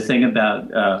 I mean, the thing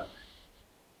about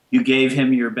you gave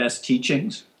him your best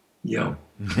teachings. Yeah.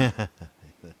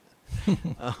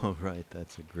 Oh, right.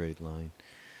 That's a great line.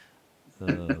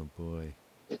 Oh, boy.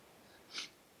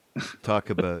 Talk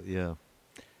about, yeah.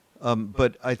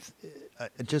 But I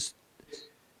just,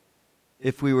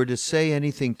 if we were to say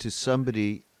anything to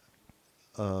somebody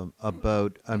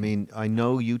about, I mean, I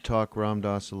know you talk, Ram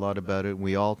Dass, a lot about it, and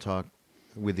we all talk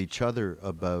with each other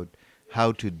about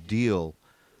how to deal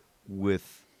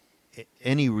with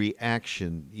any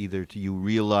reaction, either to you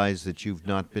realize that you've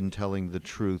not been telling the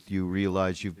truth, you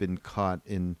realize you've been caught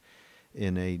in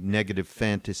a negative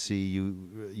fantasy,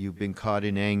 you've been caught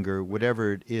in anger,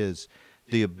 whatever it is,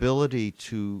 the ability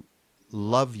to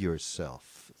love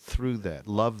yourself through that,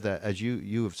 love that, as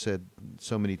you have said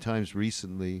so many times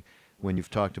recently when you've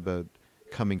talked about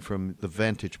coming from the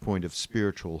vantage point of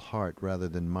spiritual heart rather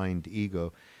than mind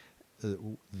ego,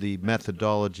 the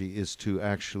methodology is to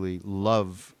actually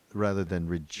love rather than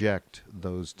reject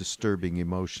those disturbing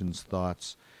emotions,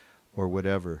 thoughts, or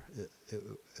whatever.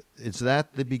 Is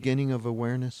that the beginning of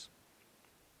awareness?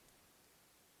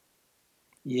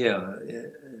 Yeah.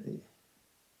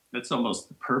 That's almost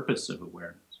the purpose of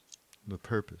awareness. The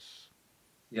purpose.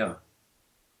 Yeah.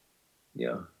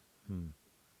 Yeah. Hmm.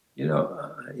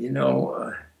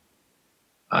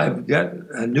 I've got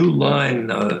a new line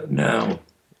now.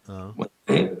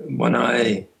 When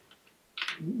I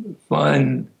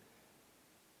find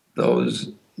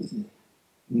those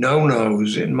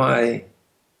no-nos in my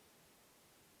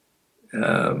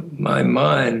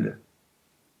mind,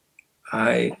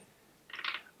 I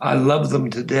love them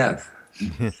to death.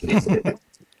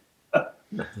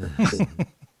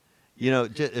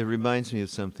 It reminds me of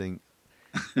something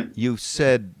you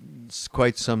said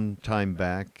quite some time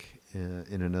back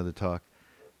in another talk.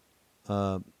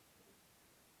 The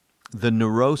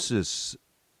neurosis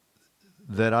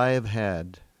that I have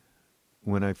had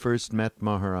when I first met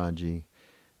Maharaji,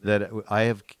 that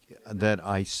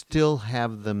I still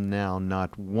have them now.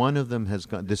 Not one of them has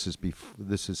gone. This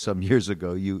is some years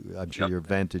ago. I'm sure your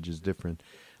vantage is different,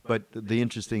 but the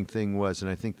interesting thing was, and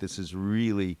I think this is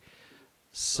really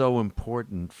so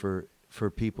important for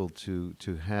people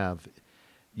to have.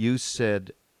 You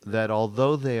said that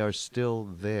although they are still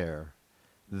there,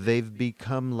 they've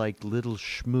become like little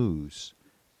shmoos,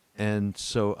 and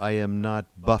so I am not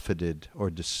buffeted or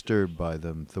disturbed by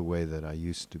them the way that I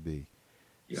used to be.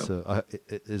 Yep. So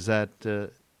is that?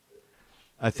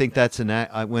 I think that's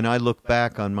when I look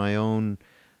back on my own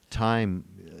time,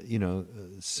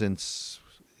 since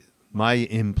my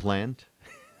implant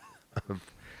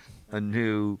of a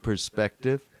new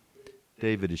perspective.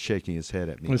 David is shaking his head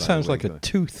at me. Well, it sounds like a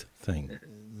tooth thing.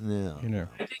 No.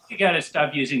 I think you got to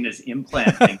stop using this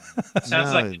implant thing. It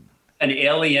sounds like an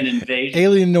alien invasion.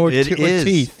 Alien or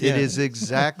teeth. Yeah. It is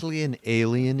exactly an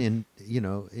alien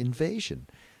invasion,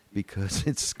 because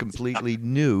it's completely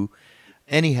new.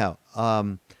 Anyhow, so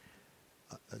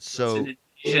it's an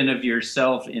invasion of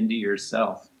yourself into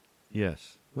yourself.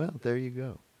 Yes. Well, there you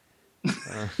go.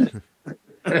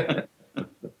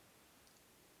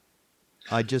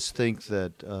 I just think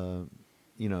that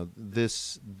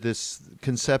this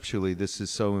conceptually, this is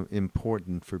so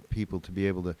important for people to be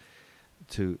able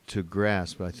to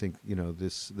grasp. I think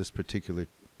this particular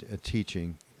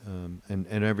teaching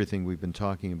and everything we've been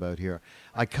talking about here.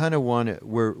 I kind of want to.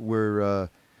 We're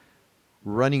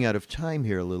running out of time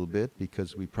here a little bit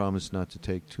because we promised not to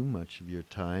take too much of your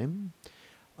time.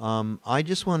 I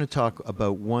just want to talk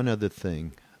about one other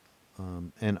thing.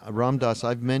 And Ram Dass,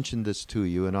 I've mentioned this to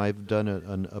you, and I've done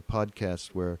a podcast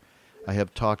where I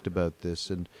have talked about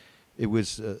this, and it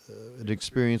was an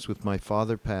experience with my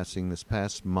father passing this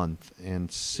past month,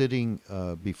 and sitting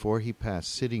before he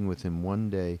passed, sitting with him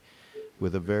one day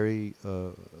with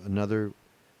another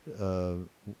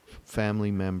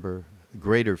family member,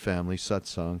 greater family,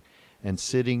 satsang, and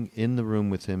sitting in the room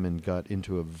with him, and got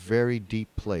into a very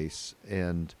deep place,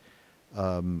 and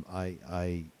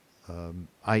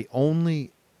I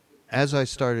only, as I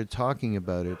started talking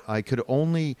about it, I could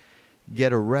only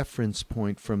get a reference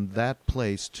point from that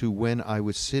place to when I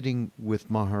was sitting with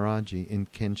Maharaji in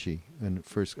Kenchi,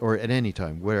 or at any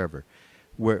time, wherever,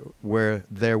 where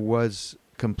there was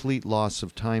complete loss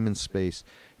of time and space.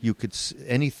 You could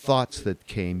any thoughts that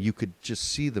came, you could just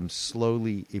see them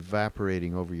slowly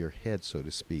evaporating over your head, so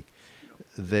to speak.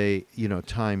 They,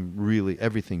 time really,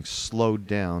 everything slowed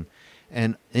down.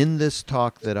 And in this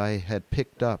talk that I had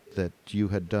picked up that you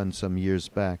had done some years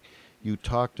back, you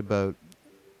talked about,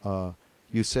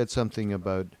 you said something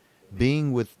about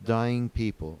being with dying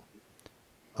people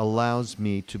allows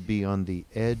me to be on the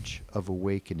edge of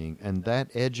awakening. And that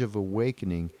edge of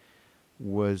awakening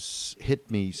hit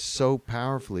me so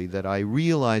powerfully that I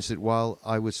realized it while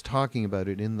I was talking about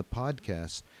it in the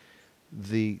podcast,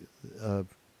 the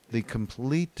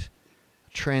complete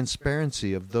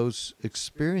transparency of those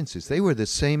experiences. They were the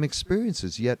same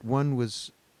experiences, yet one was,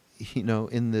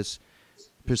 in this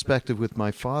perspective with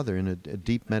my father in a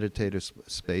deep meditative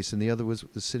space, and the other was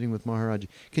sitting with Maharaji.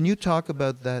 Can you talk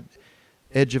about that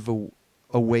edge of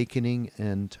awakening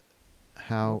and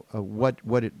how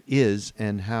what it is,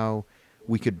 and how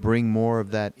we could bring more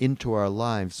of that into our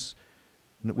lives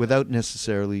without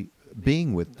necessarily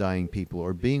being with dying people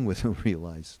or being with a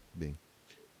realized being?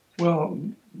 Well,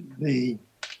 the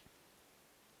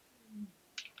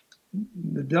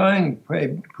dying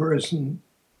person,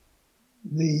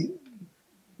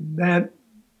 that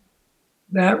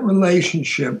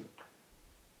relationship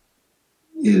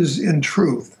is in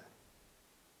truth.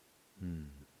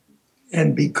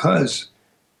 And because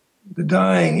the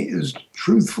dying is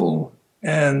truthful,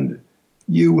 and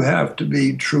you have to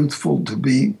be truthful to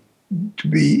be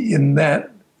in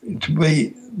that, to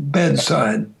be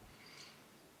bedside.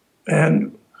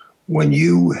 And when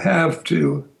you have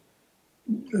to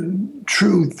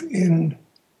truth in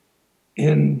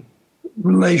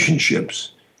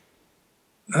relationships,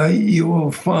 you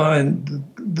will find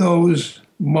those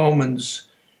moments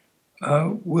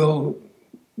will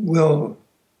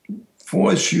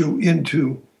force you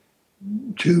into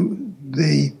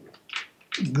the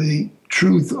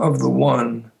truth of the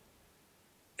one,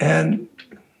 and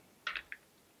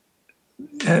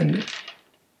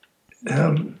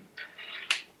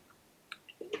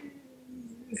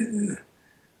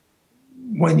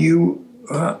when you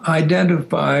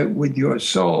identify with your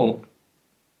soul,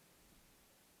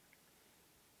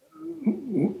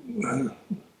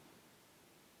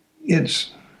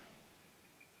 it's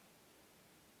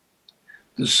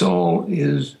the soul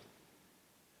is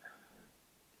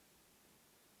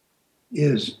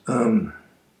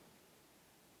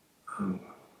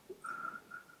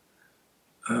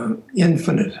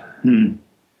infinite, and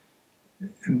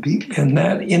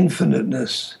that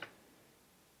infiniteness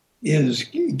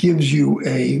gives you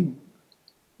a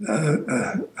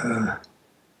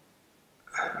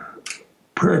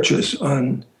purchase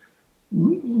on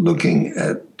looking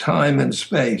at time and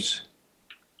space,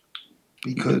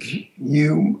 because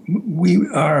we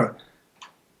are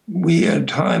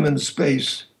time and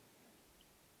space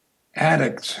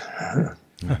addicts.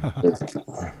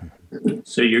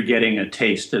 So you're getting a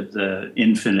taste of the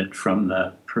infinite from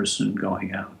the person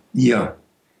going out. Yeah,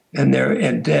 and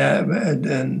then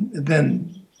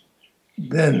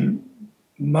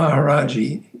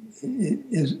Maharaji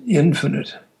is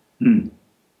infinite,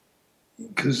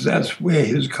 because that's where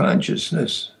his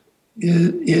consciousness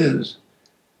is.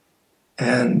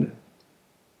 And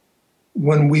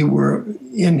when we were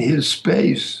in his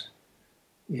space,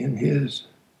 in his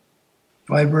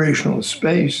vibrational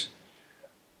space,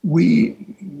 we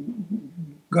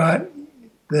got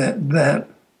that at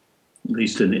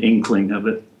least an inkling of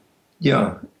it.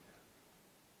 Yeah.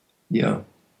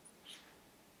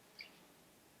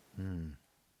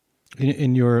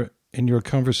 In your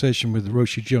conversation with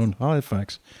Roshi Joan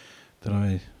Halifax that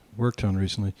I worked on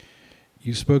recently,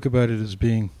 you spoke about it as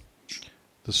being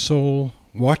the soul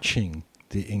watching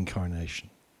the incarnation.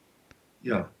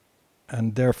 Yeah.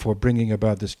 And therefore bringing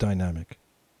about this dynamic.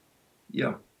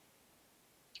 Yeah.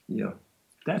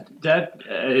 That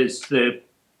is the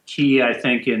key, I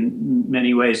think, in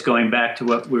many ways, going back to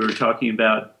what we were talking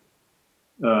about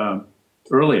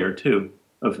earlier, too,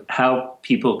 of how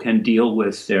people can deal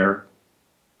with their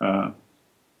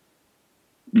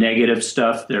negative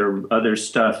stuff, their other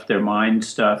stuff, their mind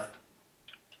stuff.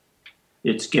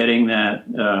 It's getting that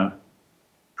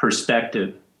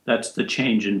perspective. That's the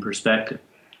change in perspective,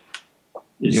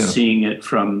 is seeing it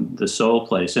from the soul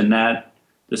place. And that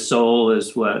the soul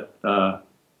is what,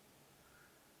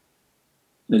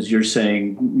 as you're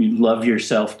saying, you love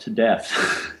yourself to death.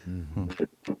 Mm-hmm.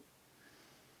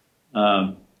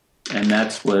 And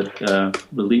that's what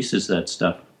releases that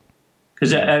stuff.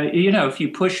 Because, if you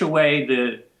push away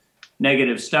the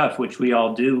negative stuff, which we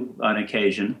all do on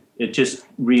occasion, it just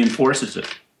reinforces it.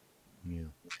 Yeah.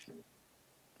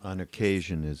 On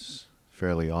occasion is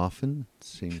fairly often, it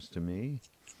seems to me.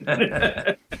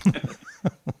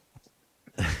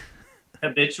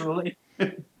 Habitually.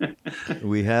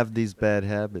 We have these bad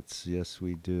habits, yes,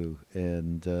 we do,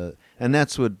 and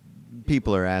that's what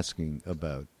people are asking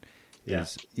about.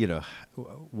 Is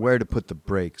where to put the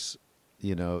brakes.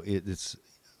 It's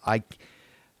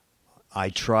I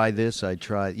try this, I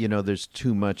try. There's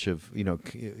too much of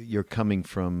you're coming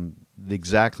from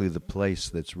exactly the place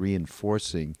that's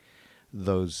reinforcing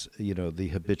those the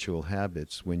habitual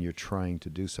habits when you're trying to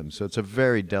do something. So it's a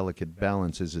very delicate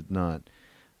balance, is it not?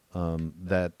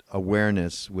 That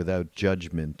awareness without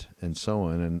judgment and so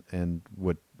on, and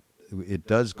what it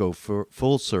does go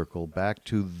full circle back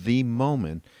to the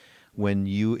moment when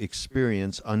you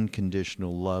experience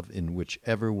unconditional love in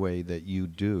whichever way that you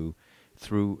do,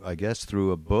 through, I guess,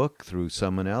 through a book, through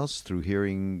someone else, through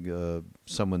hearing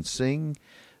someone sing,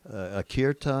 a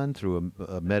kirtan, through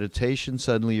a meditation.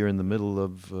 Suddenly you're in the middle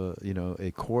of,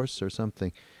 a course or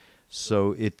something.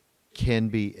 So it can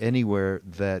be anywhere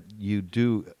that you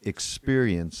do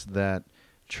experience that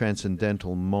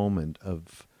transcendental moment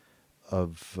of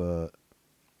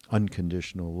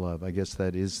unconditional love. I guess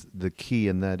that is the key,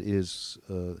 and that is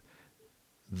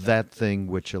that thing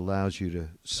which allows you to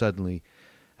suddenly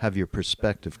have your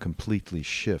perspective completely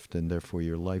shift, and therefore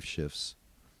your life shifts.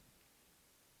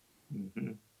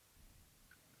 Mm-hmm.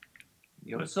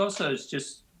 It's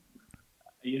just,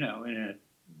 in a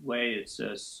way, it's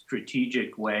a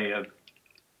strategic way of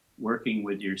working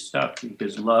with your stuff,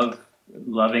 because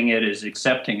loving it is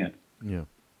accepting it. Yeah.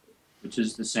 Which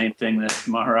is the same thing that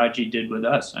Maharaji did with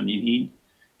us. I mean,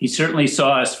 he certainly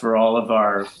saw us for all of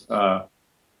our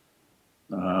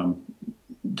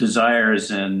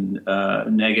desires and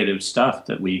negative stuff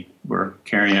that we were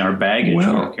carrying, our baggage we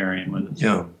were carrying with us.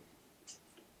 Yeah.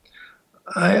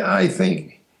 I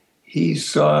think he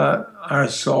saw our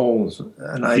souls,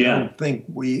 and I don't think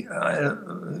we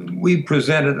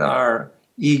presented our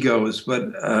egos,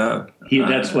 but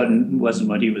wasn't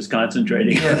what he was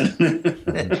concentrating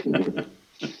on.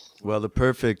 Well, the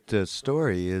perfect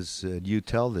story is you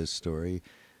tell this story.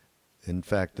 In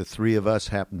fact, the three of us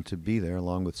happened to be there,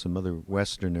 along with some other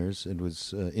Westerners. It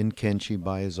was in Kenchi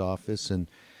by his office, and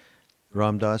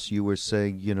Ram Dass, you were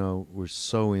saying, we're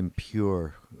so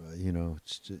impure.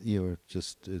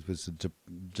 It was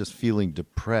just feeling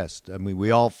depressed. I mean, we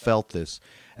all felt this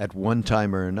at one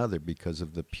time or another because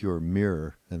of the pure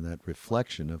mirror and that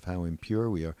reflection of how impure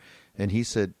we are. And he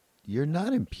said, "You're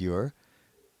not impure.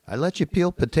 I let you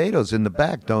peel potatoes in the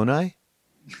back, don't I?"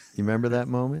 You remember that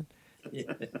moment?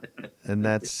 And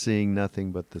that's seeing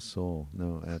nothing but the soul.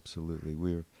 No,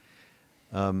 absolutely.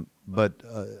 But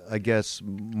I guess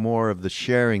more of the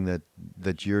sharing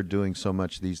that you're doing so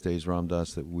much these days, Ram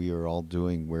Dass, that we are all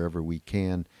doing wherever we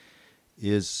can,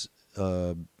 is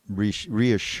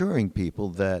reassuring people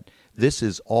that this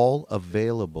is all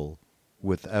available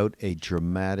without a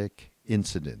dramatic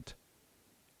incident,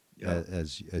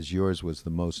 as yours was the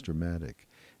most dramatic.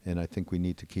 And I think we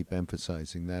need to keep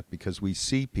emphasizing that, because we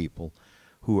see people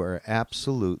who are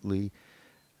absolutely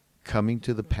coming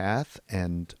to the path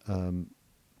and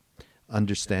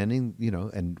understanding,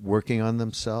 and working on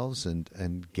themselves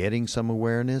and getting some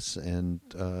awareness and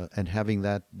having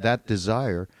that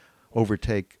desire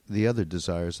overtake the other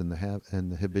desires and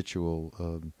the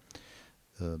habitual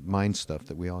mind stuff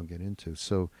that we all get into.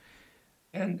 So,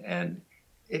 and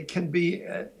it can be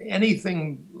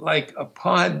anything like a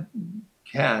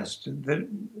podcast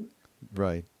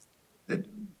that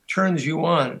turns you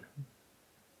on.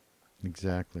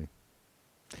 Exactly.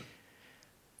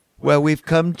 Well, we've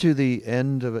come to the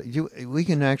end of it. We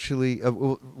can actually,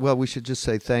 we should just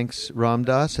say thanks, Ram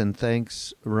Dass, and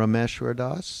thanks, Rameshwar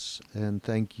Das, and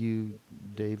thank you,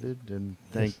 David, and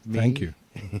thank me. Thank you.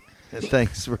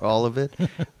 Thanks for all of it,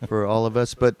 for all of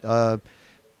us. But, hey,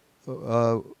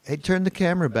 turn the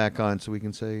camera back on so we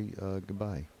can say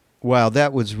goodbye. Wow,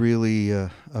 that was really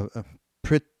a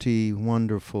pretty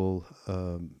wonderful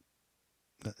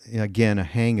again, a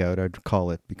hangout, I'd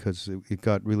call it, because it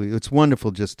got really, it's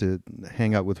wonderful just to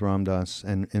hang out with Ram Dass,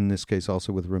 and in this case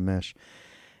also with Ramesh,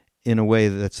 in a way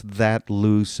that's that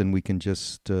loose and we can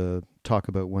just talk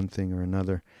about one thing or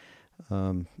another.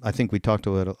 I think we talked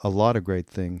about a lot of great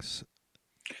things.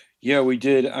 Yeah, we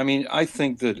did. I mean, I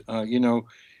think that,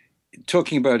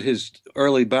 talking about his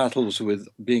early battles with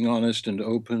being honest and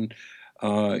open,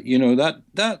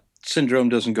 that syndrome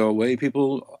doesn't go away.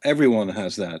 Everyone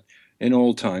has that in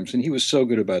all times. And he was so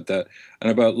good about that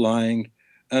and about lying.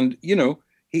 And,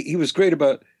 he was great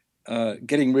about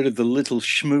getting rid of the little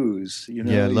schmooze.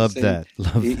 Yeah, I love that.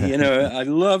 I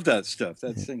love that stuff.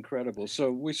 That's incredible.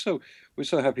 So we're so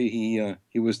happy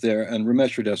he was there. And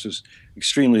Rameshwar Das was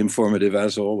extremely informative,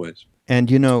 as always. And,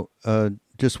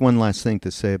 just one last thing to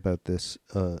say about this,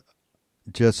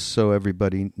 just so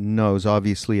everybody knows,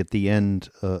 obviously at the end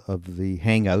of the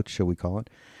hangout, shall we call it,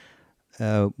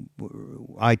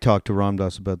 I talked to Ram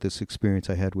Dass about this experience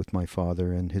I had with my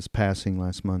father and his passing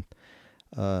last month,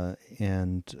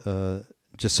 and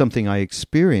just something I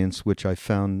experienced, which I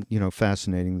found,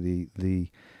 fascinating, the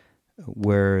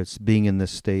whereas being in this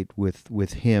state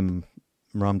with him,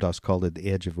 Ram Dass called it the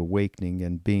edge of awakening,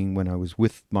 and being when I was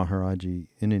with Maharaji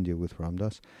in India with Ram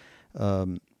Dass,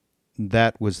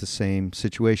 that was the same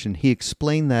situation. He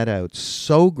explained that out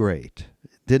so great,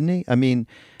 didn't he? I mean,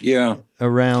 yeah,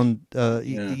 around,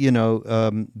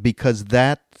 because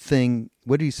that thing,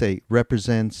 what do you say,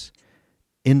 represents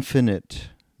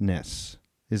infiniteness.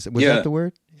 Was that the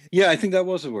word? Yeah, I think that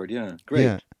was the word. Yeah, great.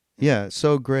 Yeah, yeah,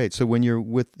 so great. So when you're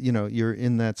with, you're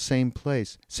in that same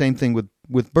place. Same thing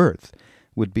with birth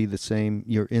would be the same.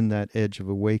 You're in that edge of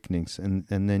awakenings, and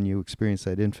then you experience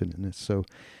that infiniteness. So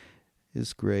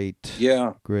it's great.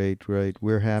 Yeah. Great.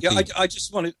 We're happy. Yeah, I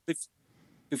just wanted,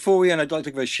 before we end, I'd like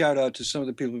to give a shout out to some of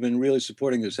the people who've been really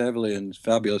supporting us heavily and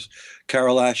fabulous.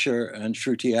 Carol Asher and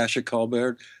Shruti Asher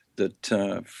Colbert, that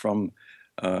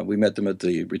we met them at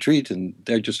the retreat, and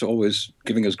they're just always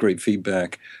giving us great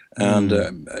feedback, and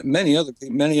many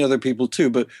other people too.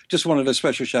 But just wanted a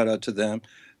special shout out to them,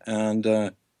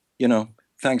 and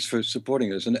thanks for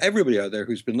supporting us, and everybody out there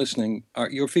who's been listening.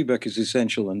 Your feedback is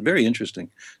essential and very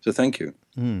interesting. So thank you.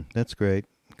 That's great,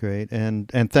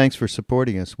 and thanks for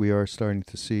supporting us. We are starting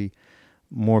to see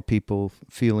more people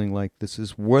feeling like this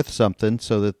is worth something,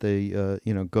 so that they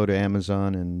go to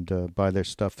Amazon and buy their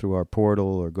stuff through our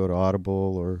portal, or go to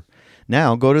Audible, or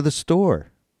now go to the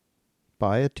store,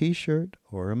 buy a T-shirt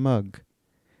or a mug.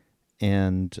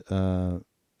 And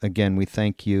again, we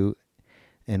thank you,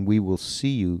 and we will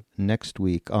see you next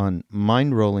week on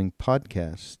Mind Rolling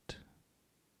Podcast.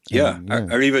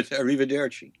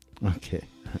 Arrivederci. Okay.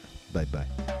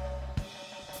 Bye-bye.